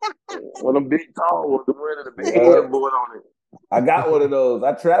 One of them big tall ones, the one with the big headboard on it. I got one of those.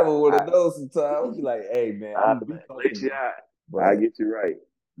 I travel with one of those sometimes. I'll be like, hey man, I'm gonna be I get you right.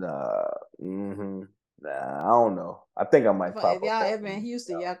 Nah, I don't know. I think I might pop. If y'all ever in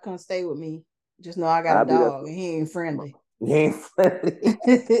Houston, y'all come stay with me. Just know I got a dog and he ain't friendly. He ain't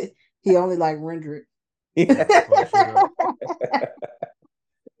friendly. He only like Rendrick. He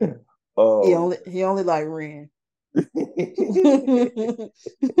only like Ren.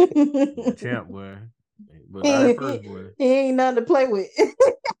 Champ boy. But I first boy. He ain't nothing to play with.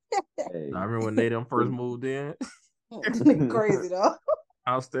 I remember when they first moved in. Crazy though.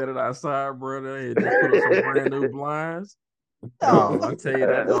 I was standing outside, brother, and they put up some brand new blinds. Oh, I tell you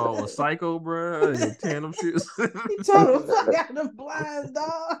that dog was psycho, bro. And tandem shit. He told him fuck out them blinds,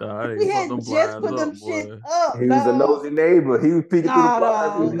 dog. We had just put them shit up. He was a nosy neighbor. He was peeking through the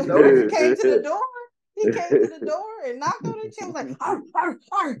blinds. He came to the door. He came to the door and knocked on the chair. Was like, arr, arr,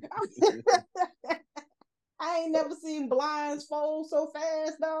 arr. I ain't never seen blinds fold so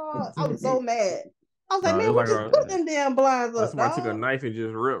fast, dog. I was so mad. I was like, man, we just put them damn blinds up. Somebody took a knife and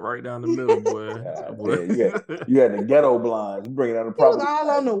just ripped right down the middle, boy. You had the ghetto blinds. You bringing out the problem. It was all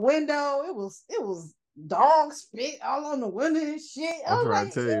on the window. It was dog spit all on the window and shit. I'm trying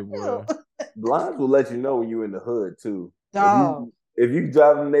to tell you, boy. Blinds will let you know when you in the hood too. Dog. If you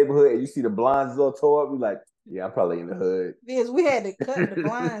drive in the neighborhood and you see the blinds all tore up, you like, yeah, I'm probably in the hood. Because we had to cut the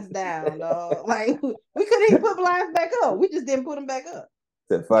blinds down, dog. Like we couldn't even put blinds back up. We just didn't put them back up.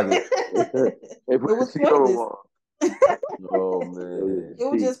 Said fuck it. It was pointless. Oh man.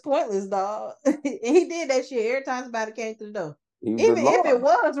 It was just pointless, dog. And he did that shit every time somebody came to the door. Even if it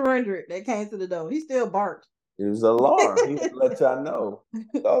was Rendrick that came to the door, he still barked. It was an alarm. He would let y'all know.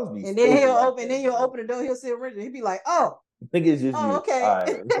 And then he'll open the door, he'll see Rendrick. He'd be like, oh. I think it's just you. Okay.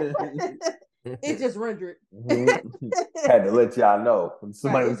 Right. It's just Rendrick. Had to let y'all know.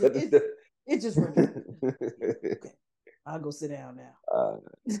 Somebody it's just Rendrick. Okay. I'll go sit down now.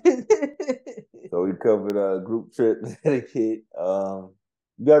 So we covered group trip etiquette. You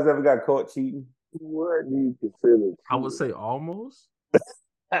guys ever got caught cheating? What do you consider cheating? I would say almost.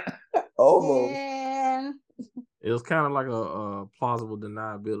 Almost. Yeah. It was kind of like a plausible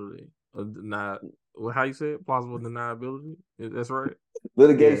deniability. How you say it? Plausible deniability? That's right.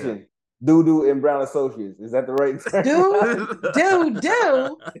 Litigation. Yeah. Doo and Brown Associates. Is that the right term?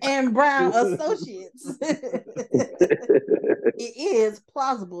 Doo and Brown Associates. It is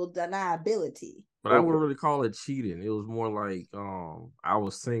plausible deniability. But I wouldn't really call it cheating. It was more like I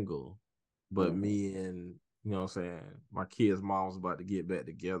was single, but me and, you know what I'm saying, my kid's mom was about to get back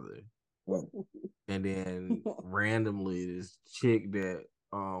together. And then randomly this chick that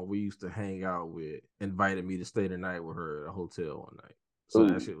we used to hang out with invited me to stay the night with her at a hotel one night. So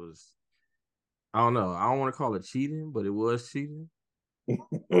that shit was, I don't know. I don't want to call it cheating, but it was cheating.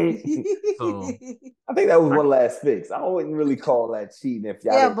 So I think that was one last fix. I wouldn't really call that cheating if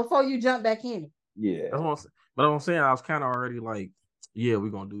y'all. Yeah, before you jump back in. Yeah. That's what but I'm saying I was kind of already like, yeah, we're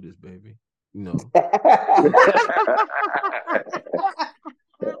gonna do this, baby. You know.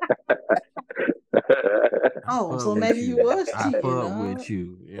 Oh, so maybe you was I cheating, fuck huh? with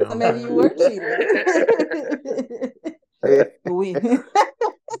you. You know. So maybe you were cheating.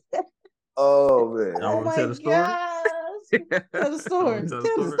 Oh man. Oh my Tell the story? gosh. Tell the story. Tell the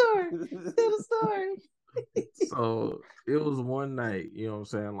story. Tell the story. So it was one night, you know what I'm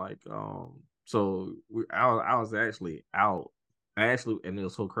saying? Like, so I was actually out. And it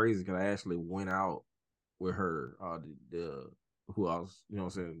was so crazy because I actually went out with her, the who I was, you know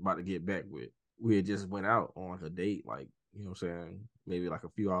what I'm saying, about to get back with. We had just went out on like a date, like, you know what I'm saying, maybe like a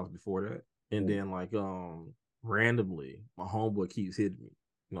few hours before that. And then like randomly, my homeboy keeps hitting me.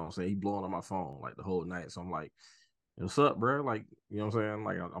 You know what I'm saying? He blowing on my phone like the whole night. So I'm like, what's up, bro? Like, you know what I'm saying?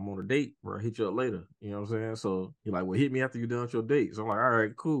 Like, I'm on a date, bro. Hit you up later. You know what I'm saying? So he like, well, hit me after you're done with your date. So I'm like, all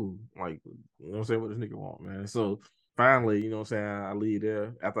right, cool. Like, you know what I'm saying? What this nigga want, man? So finally, you know what I'm saying? I leave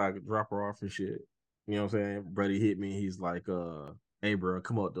there after I drop her off and shit. You know what I'm saying? Brady hit me. He's like, hey, bro,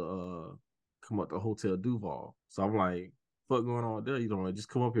 come up to Hotel Duval. So I'm like, fuck going on there? You know, just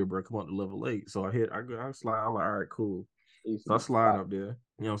come up here, bro. Come up to level 8. So I slide. I'm like, all right, cool. So I slide up there.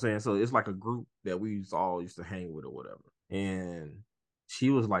 You know what I'm saying? So it's like a group that we all used to hang with or whatever. And she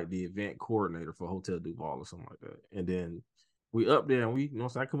was like the event coordinator for Hotel Duval or something like that. And then we up there and we, you know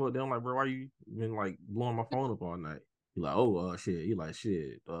what I'm saying? I come up there, I'm like, bro, why you been like blowing my phone up all night? He like, oh, shit. He like,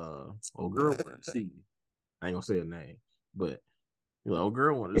 shit. Oh, girl wanted to see you. I ain't gonna say her name, but he like, oh,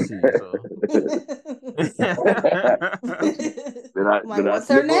 girl wanted to see you. So Like, what's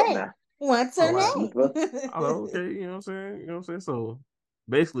her name? What's her like, name? I was like, okay, you know what I'm saying? You know what I'm saying? So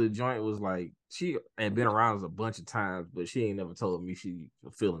basically the joint was like, she had been around us a bunch of times, but she ain't never told me she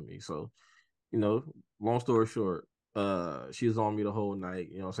was feeling me. So, you know, long story short, she was on me the whole night,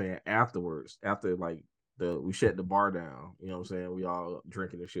 you know what I'm saying? Afterwards, after like we shut the bar down, you know what I'm saying? We all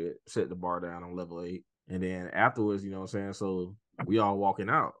drinking and shit, shut the bar down on level 8. And then afterwards, you know what I'm saying? So we all walking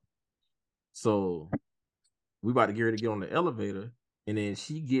out. So we about to get ready to get on the elevator. And then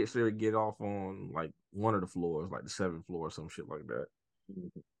she gets there to get off on like one of the floors, like the 7th floor or some shit like that.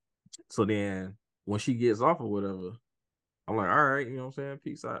 So then when she gets off or whatever, I'm like, all right, you know what I'm saying?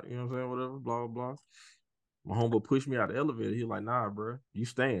 Peace out, you know what I'm saying? Whatever, blah, blah. My homeboy pushed me out the elevator. He like, nah, bro, you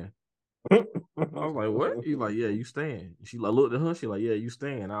staying. I was like, what? He like, yeah, you staying. She like looked at her. She like, yeah, you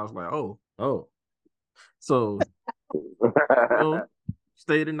staying. I was like, oh. So, you know,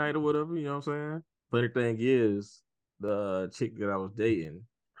 stay the night or whatever, you know what I'm saying? Funny thing is, the chick that I was dating,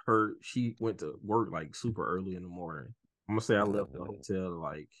 she went to work like super early in the morning. I'm gonna say I left the hotel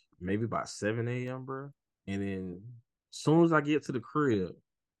like maybe about 7 a.m., bro. And then as soon as I get to the crib,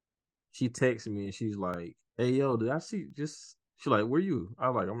 she texts me and she's like, hey, yo, did I see just, she's like, where you? I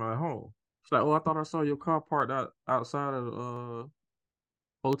was like, I'm at home. She's like, oh, I thought I saw your car parked outside of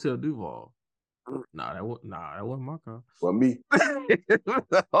Hotel Duval. That wasn't my car. Well, me.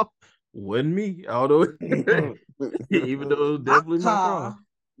 Wasn't me. Although even though it was definitely my car.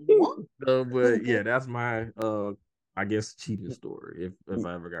 What? But yeah, that's my I guess cheating story. If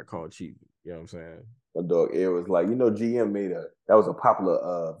I ever got caught cheating. You know what I'm saying? My dog, it was like, you know, GM that was a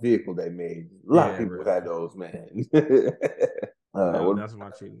popular vehicle they made. A lot of people really. had those, man. That's my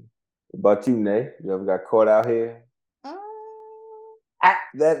cheating. What about you, Nay? You ever got caught out here?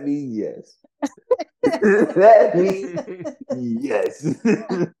 That means yes. That means yes.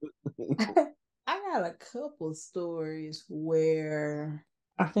 I got a couple stories where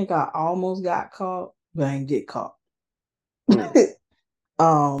I think I almost got caught, but I didn't get caught.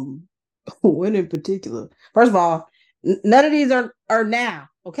 One in particular. First of all, none of these are now,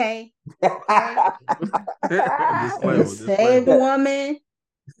 okay? Disclaimer. Saved a woman.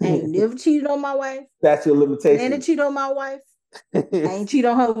 Ain't never cheated on my wife. That's your limitation. Man, to cheat on my wife. I ain't cheat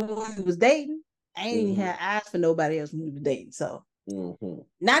on her when we was dating. I ain't even had eyes for nobody else when we was dating. So,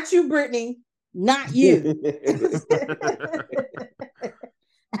 not you, Brittany. Not you.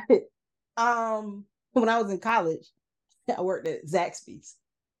 When I was in college, I worked at Zaxby's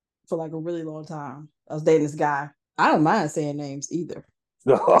for like a really long time. I was dating this guy. I don't mind saying names either.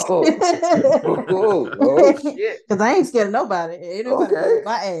 Oh shit! Because I ain't scared of nobody. Ain't nobody okay.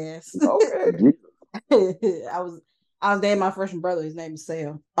 My ass. Okay. I was dating my freshman brother. His name is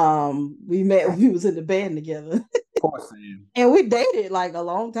Sam. We met. We was in the band together. Poor Sam. And we dated like a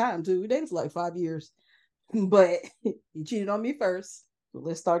long time too. We dated for like 5 years. But he cheated on me first. So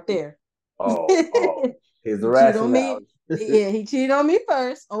let's start there. Oh. His rationale. Yeah, he cheated on me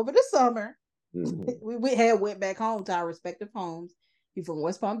first over the summer. We had went back home to our respective homes. He's from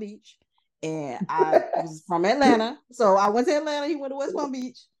West Palm Beach, and I was from Atlanta. So I went to Atlanta. He went to West Palm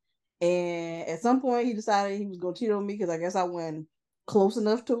Beach, And at some point, he decided he was gonna cheat on me because I guess I wasn't close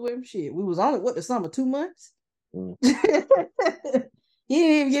enough to him. Shit, we was only the summer 2 months. Mm. He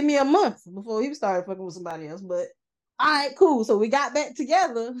didn't even give me a month before he started fucking with somebody else. But all right, cool. So we got back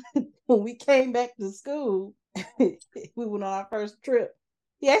together when we came back to school. We went on our first trip.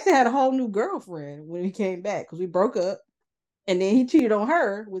 He actually had a whole new girlfriend when he came back because we broke up, and then he cheated on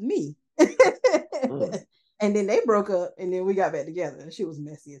her with me. And then they broke up, and then we got back together. And she was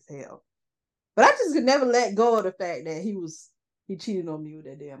messy as hell. But I just could never let go of the fact that he cheated on me with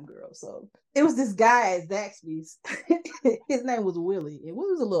that damn girl. So it was this guy at Zaxby's. His name was Willie, and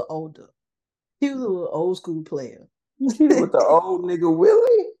Willie was a little older. He was a little old school player. Cheated with the old nigga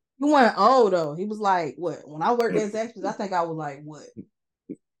Willie? He wasn't old though. He was like, what? When I worked at Zaxby's, I think I was like, what,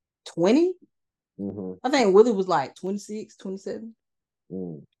 20? Mm-hmm. I think Willie was like 26, 27.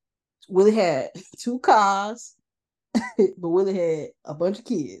 Mm. Willie had 2 cars, but Willie had a bunch of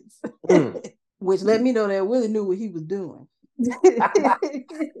kids, which let me know that Willie knew what he was doing.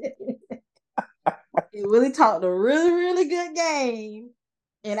 Willie talked a really, really good game,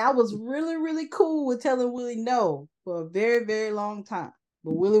 and I was really, really cool with telling Willie no for a very, very long time.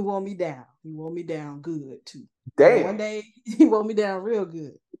 But Willie wore me down. He wore me down good too. Damn. And one day he wore me down real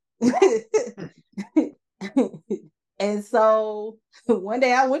good. And so one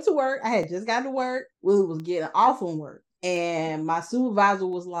day I went to work. I had just gotten to work. Willie was getting off on work. And my supervisor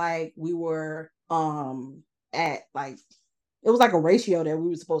was like, we were at like, it was like a ratio that we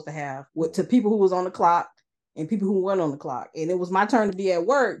were supposed to have to people who was on the clock and people who weren't on the clock. And it was my turn to be at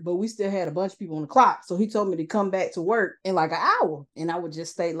work, but we still had a bunch of people on the clock. So he told me to come back to work in like an hour, and I would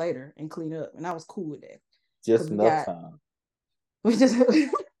just stay later and clean up. And I was cool with that. Just enough time. We just...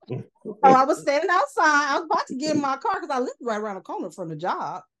 So I was standing outside. I was about to get in my car because I lived right around the corner from the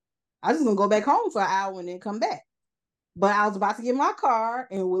job. I was just gonna go back home for an hour and then come back. But I was about to get in my car,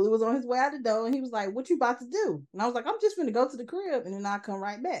 and Willie was on his way out the door, and he was like, "What you about to do?" And I was like, "I'm just finna go to the crib, and then I'll come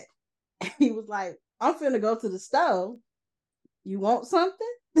right back." And he was like, "I'm finna go to the stove. You want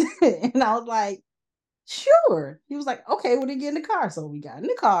something?" And I was like, "Sure." He was like, "Okay, well then get in the car." So we got in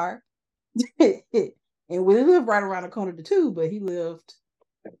the car, and Willie lived right around the corner too, but he lived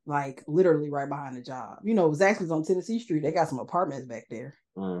like literally right behind the job. You know, Zaxby's on Tennessee Street. They got some apartments back there.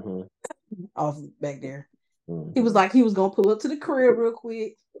 Mm-hmm. Off back there. Mm-hmm. He was like, he was gonna pull up to the crib real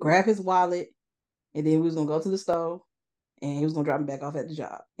quick, grab his wallet, and then he was gonna go to the stove, and he was gonna drop me back off at the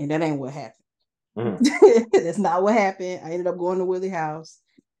job. And that ain't what happened. Mm-hmm. That's not what happened. I ended up going to Willie's house,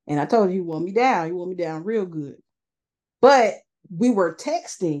 and I told you, he wore me down. He wore me down real good. But we were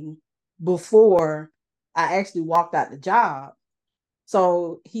texting before I actually walked out the job.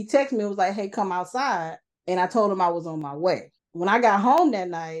 So he texted me, it was like, "Hey, come outside." And I told him I was on my way. When I got home that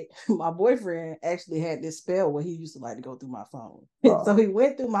night, my boyfriend actually had this spell where he used to like to go through my phone. Oh. So he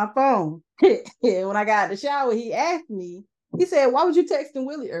went through my phone. And when I got in the shower, he asked me, he said, "Why was you texting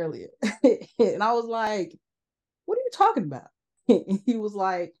Willie earlier?" And I was like, "What are you talking about?" And he was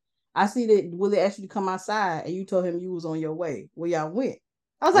like, "I see that Willie asked you to come outside and you told him you was on your way. Where y'all went?"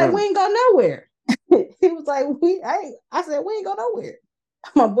 I was like, "We ain't go nowhere." He was like, I said, "We ain't go nowhere."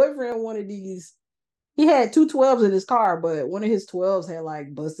 My boyfriend wanted these. He had 2 12s in his car, but one of his 12s had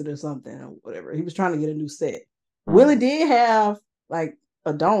like busted or something or whatever. He was trying to get a new set. Willie did have like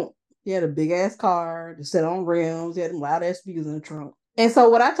a don't. He had a big ass car to set on rims. He had them loud ass speakers in the trunk. And so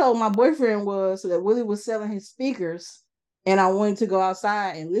what I told my boyfriend was that Willie was selling his speakers, and I wanted to go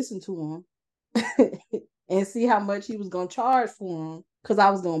outside and listen to him and see how much he was gonna charge for him, because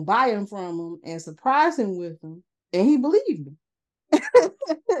I was gonna buy him from him and surprise him with them. And he believed me.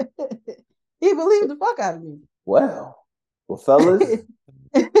 He believed the fuck out of me. Well, fellas,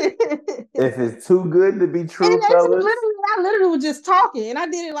 if it's too good to be true, fellas. I literally was just talking, and I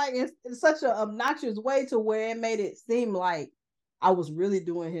did it like in such an obnoxious way to where it made it seem like I was really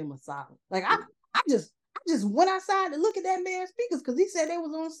doing him a solid. Like I just went outside to look at that man's speakers because he said they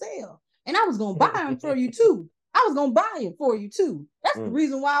was on sale, and I was gonna buy them for you too. I was gonna buy him for you too. That's the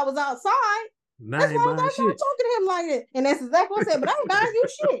reason why I was outside. That's why I was talking to him like that. And that's exactly what I said, but I ain't buying you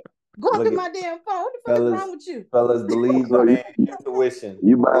shit. Going through my damn phone. What the fuck is wrong with you? Fellas, believe the man intuition.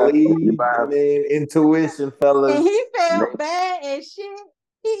 Believe the man intuition, fellas. And he felt bad and shit.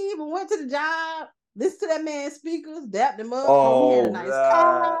 He even went to the job, listened to that man's speakers, dapped him up. Oh, he had a nice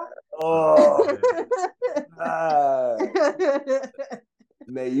car. Oh,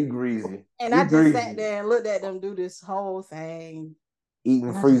 man, you greasy. And I just sat there and looked at them do this whole thing.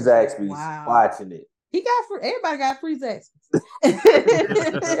 Eating free Zaxby's, watching it. Everybody got free Zaxby's.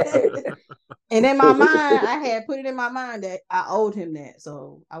 And in my mind, I had put it in my mind that I owed him that,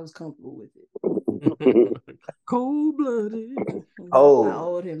 so I was comfortable with it. Cold-blooded. I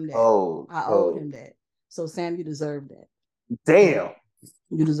owed him that. I owed him that. So Sam, you deserve that. Damn.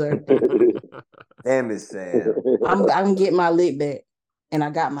 You deserve that. Damn it, Sam. I'm getting my lick back. And I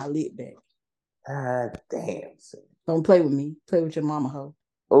got my lick back. God damn, Sam. Don't play with me. Play with your mama hoe.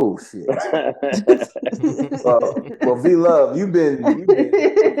 Oh shit. well, V-Love, you've been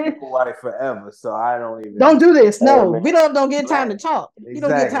wife forever, so I don't even. Don't do this. No, V-Love don't get time to talk. Exactly. You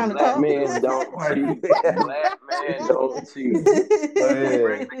don't get time to Black talk. men don't cheat. Black men don't cheat. We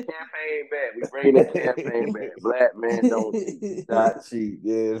bring the campaign back. We bring the campaign back. Black men don't cheat. Not cheat.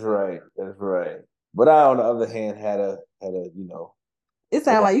 Yeah, that's right. That's right. But I, on the other hand, had a It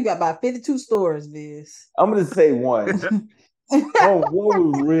sounds like you got about 52 stores, Viz. I'm gonna say one. one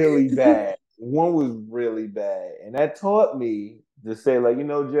was really bad. One was really bad. And that taught me to say, like,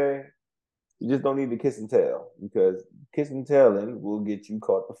 Jay, you just don't need to kiss and tell, because kiss and telling will get you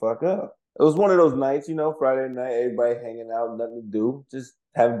caught the fuck up. It was one of those nights, Friday night, everybody hanging out, nothing to do, just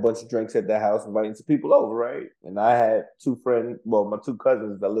having a bunch of drinks at the house, inviting some people over, right? And I had my two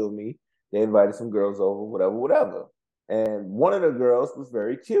cousins that live with me, they invited some girls over, whatever. And one of the girls was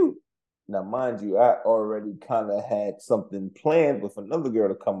very cute. Now, mind you, I already kind of had something planned with another girl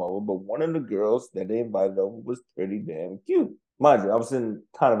to come over, but one of the girls that they invited over was pretty damn cute. Mind you, I was in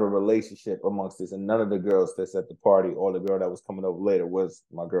kind of a relationship amongst this, and none of the girls that's at the party or the girl that was coming over later was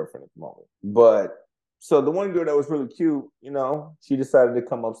my girlfriend at the moment. But so the one girl that was really cute, she decided to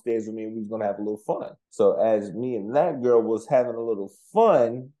come upstairs with me and we was going to have a little fun. So as me and that girl was having a little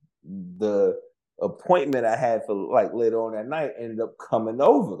fun, the appointment I had for like later on that night ended up coming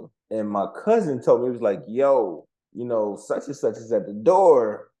over. And my cousin told me, he was like, yo, such and such is at the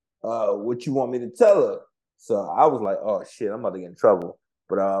door. What you want me to tell her? So I was like, oh shit, I'm about to get in trouble.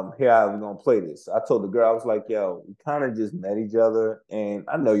 But here I'm gonna play this. I told the girl, I was like, yo, we kind of just met each other, and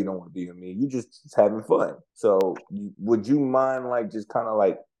I know you don't want to be with me. You just having fun. So would you mind like just kind of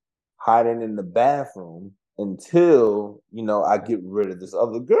like hiding in the bathroom until I get rid of this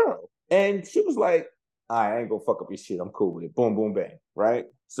other girl? And she was like, I ain't gonna fuck up your shit. I'm cool with it. Boom, boom, bang. Right.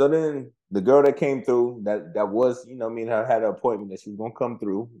 So then the girl that came through, that was, me and her had an appointment that she was gonna come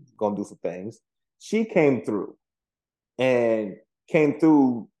through, gonna do some things. She came through ready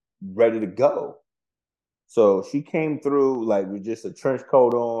to go. So she came through like with just a trench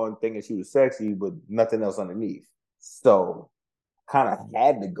coat on, thinking she was sexy, but nothing else underneath. So kind of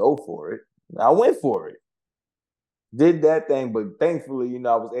had to go for it. I went for it. Did that thing, but thankfully,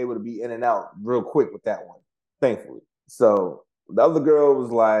 I was able to be in and out real quick with that one. Thankfully. So the other girl was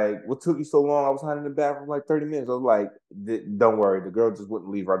like, what took you so long? I was hiding in the bathroom like 30 minutes. I was like, don't worry. The girl just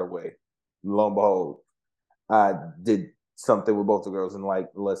wouldn't leave right away. Lo and behold, I did something with both the girls in like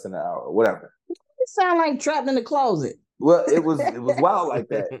less than an hour, whatever. It sound like trapped in the closet. Well, it was wild like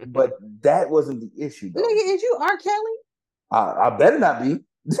that, but that wasn't the issue, though. Nigga, is you R. Kelly? I better not be.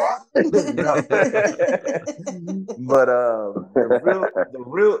 But the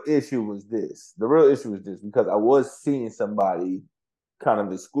real issue was this. The real issue was this, because I was seeing somebody kind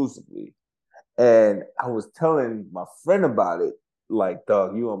of exclusively, and I was telling my friend about it. Like,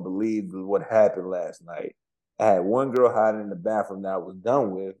 dog, you don't believe what happened last night. I had one girl hiding in the bathroom that I was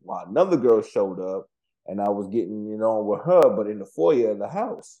done with, while another girl showed up, and I was getting with her, but in the foyer of the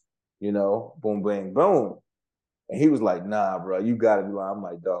house. Boom, bang, boom. And he was like, nah, bro, you gotta be lying. I'm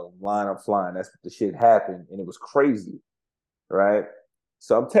like, dog, I'm lying, I'm flying. That's what the shit happened. And it was crazy. Right.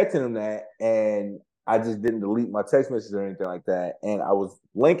 So I'm texting him that, and I just didn't delete my text message or anything like that. And I was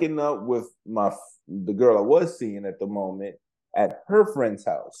linking up with the girl I was seeing at the moment at her friend's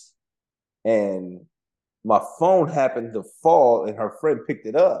house. And my phone happened to fall, and her friend picked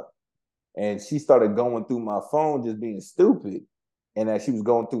it up. And she started going through my phone, just being stupid. And as she was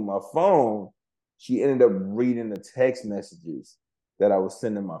going through my phone, she ended up reading the text messages that I was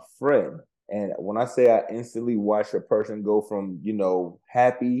sending my friend. And when I say I instantly watched a person go from,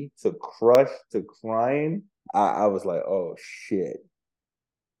 happy to crushed to crying, I was like, oh shit.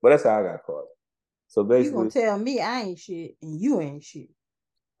 But that's how I got caught. So basically, you gonna tell me I ain't shit and you ain't shit.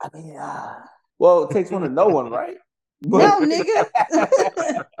 I mean, well, it takes one to know one, right? No, nigga.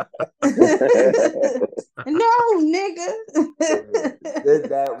 No, nigga.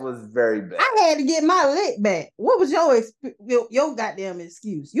 That was very bad. I had to get my lick back. What was your goddamn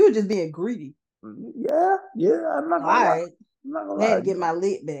excuse? You were just being greedy. Yeah. I'm not gonna lie. I'm not gonna I had to get my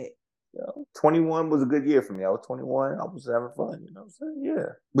lick back. 21 was a good year for me. I was 21. I was having fun. You know what I'm saying?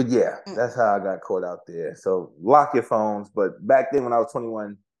 Yeah. But yeah, that's how I got caught out there. So lock your phones. But back then when I was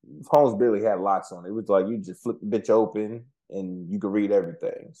 21, phones barely had locks on it. It was like you just flip the bitch open and you could read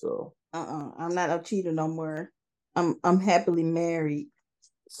everything. So I'm not a cheater no more. I'm happily married.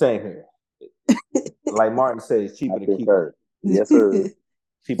 Same here. Like Martin said, it's cheaper to keep her. Yes, sir.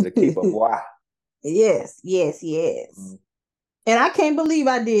 Cheaper to keep a boy. Yes. And I can't believe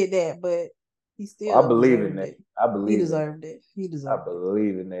I did that, but he still I believe in deserved that. it. I believe He deserved it. He I deserved it.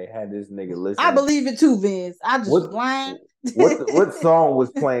 believe in they had this nigga listening. I believe it too, Vince. I just was blind. What song was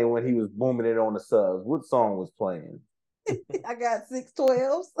playing when he was booming it on the subs? What song was playing? I got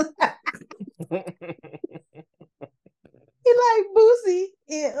 612s. He like Boosie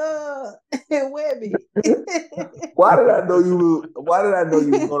and Webby. Why did I know you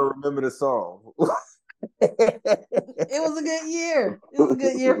were gonna remember the song? It was a good year. It was a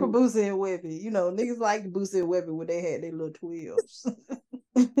good year for Boosie and Webby. You know, niggas liked Boosie and Webby when they had their little 12s.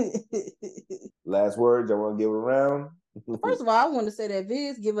 Last words I want to give it around. First of all, I want to say that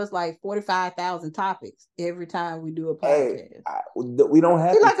Viz give us like 45,000 topics every time we do a podcast. We don't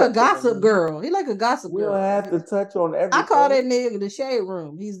have. He like a gossip girl. He like a gossip girl. We don't have to touch on everything. I call that nigga the shade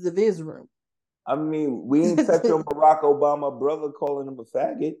room. He's the Viz room. I mean, we ain't touch on Barack Obama brother calling him a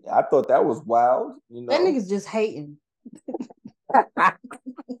faggot. I thought that was wild. You know, that nigga's just hating.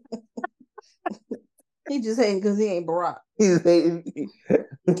 He just hating because he ain't Barack. He's hating.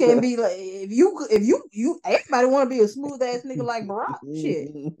 You can't be like if you everybody want to be a smooth ass nigga like Barack. Shit.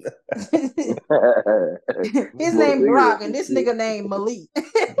 His name Barack and this nigga named Malik.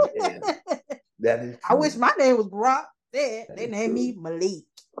 That is true. I wish my name was Barack. They named me Malik.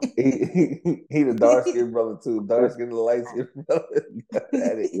 He the dark skinned brother too. Dark skinned, light skinned brother.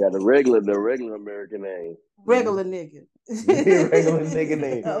 Yeah, the regular American name. Regular nigga. Regular nigga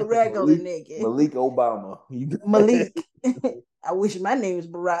name. A regular nigga. Malik Obama. Malik. I wish my name was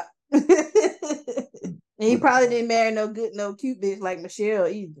Barack. And he probably didn't marry no cute bitch like Michelle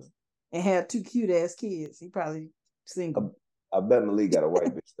either. And have 2 cute ass kids. He probably single. I bet Malik got a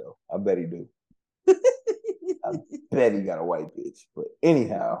white bitch though. I bet he do. I bet he got a white bitch. But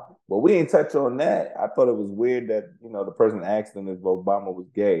anyhow, we didn't touch on that. I thought it was weird that, the person asked him if Obama was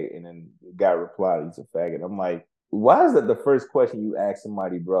gay, and then the guy replied, he's a faggot. I'm like, why is that the first question you ask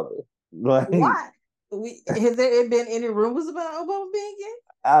somebody, brother? Like, why? Has there been any rumors about Obama being gay?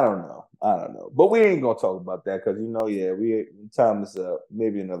 I don't know. But we ain't gonna talk about that because we time this up.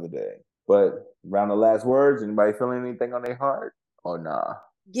 Maybe another day. But around the last words, anybody feeling anything on their heart? Or nah?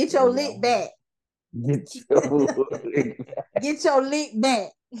 Get your lick back. Get your lick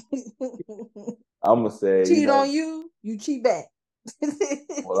back. I'm gonna say cheat on you cheat back.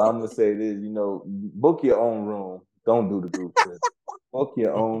 Well, I'm gonna say this, book your own room. Don't do the group trip. Book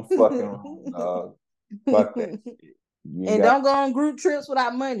your own fucking room, dog. Fuck that shit. And don't go on group trips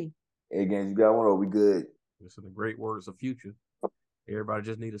without money. Again, you got one or we good. Listen to the great words of Future. Everybody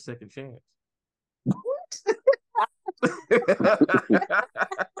just need a second chance.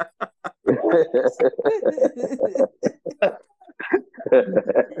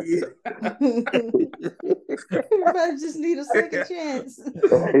 Everybody just need a second chance.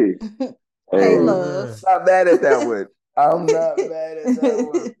 Hey, love. Not mad at that one. I'm not mad at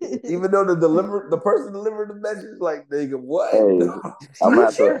that one. Even though the person delivered the message like, nigga, what? Hey, I'm gonna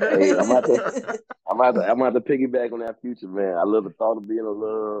have to piggyback on that Future, man. I love the thought of being in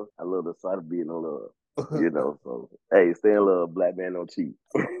love. I love the sight of being in love. So hey, stay in love, black man don't cheat.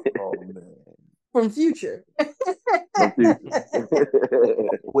 Oh man. From Future. Public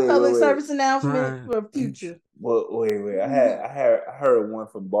service announcement for Future. Well, wait. I heard one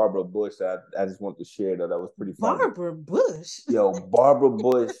from Barbara Bush that I just want to share that was pretty funny. Barbara Bush. Yo, Barbara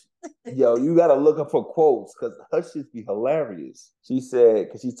Bush. Yo, you gotta look up her quotes because her shit be hilarious. She said,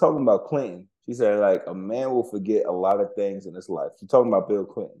 because she's talking about Clinton. She said, like, a man will forget a lot of things in his life. She's talking about Bill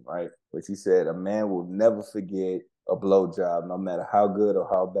Clinton, right? But she said, a man will never forget a blowjob, no matter how good or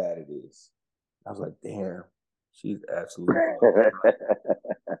how bad it is. I was like, damn, she's absolutely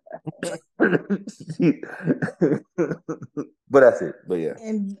But that's it. But yeah.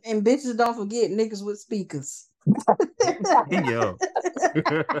 And bitches don't forget niggas with speakers. Yo.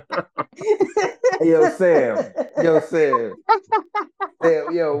 Yo, Sam. Yo,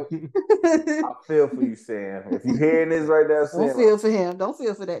 I feel for you, Sam. If you hearing this right now, Sam. Don't feel for him. Don't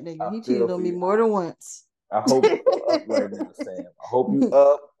feel for that nigga. He cheated on me more than once. I hope you're up right now, Sam. I hope you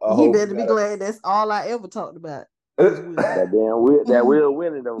up. He better be glad that's all I ever talked about. That Will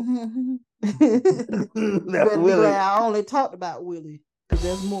Willie though. Better be glad I only talked about Willie, because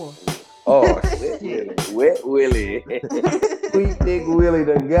there's more. Oh, Wet Willie. Sweet Dick Willie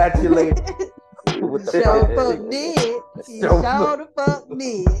done got you later. Show fuck did. Show the fuck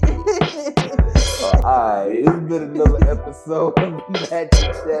did. All right, it's been another episode of the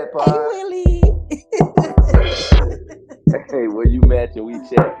Matching Chat Pod. Hey, Willie. Hey, where you matching? We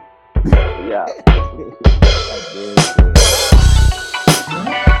chat. Yeah.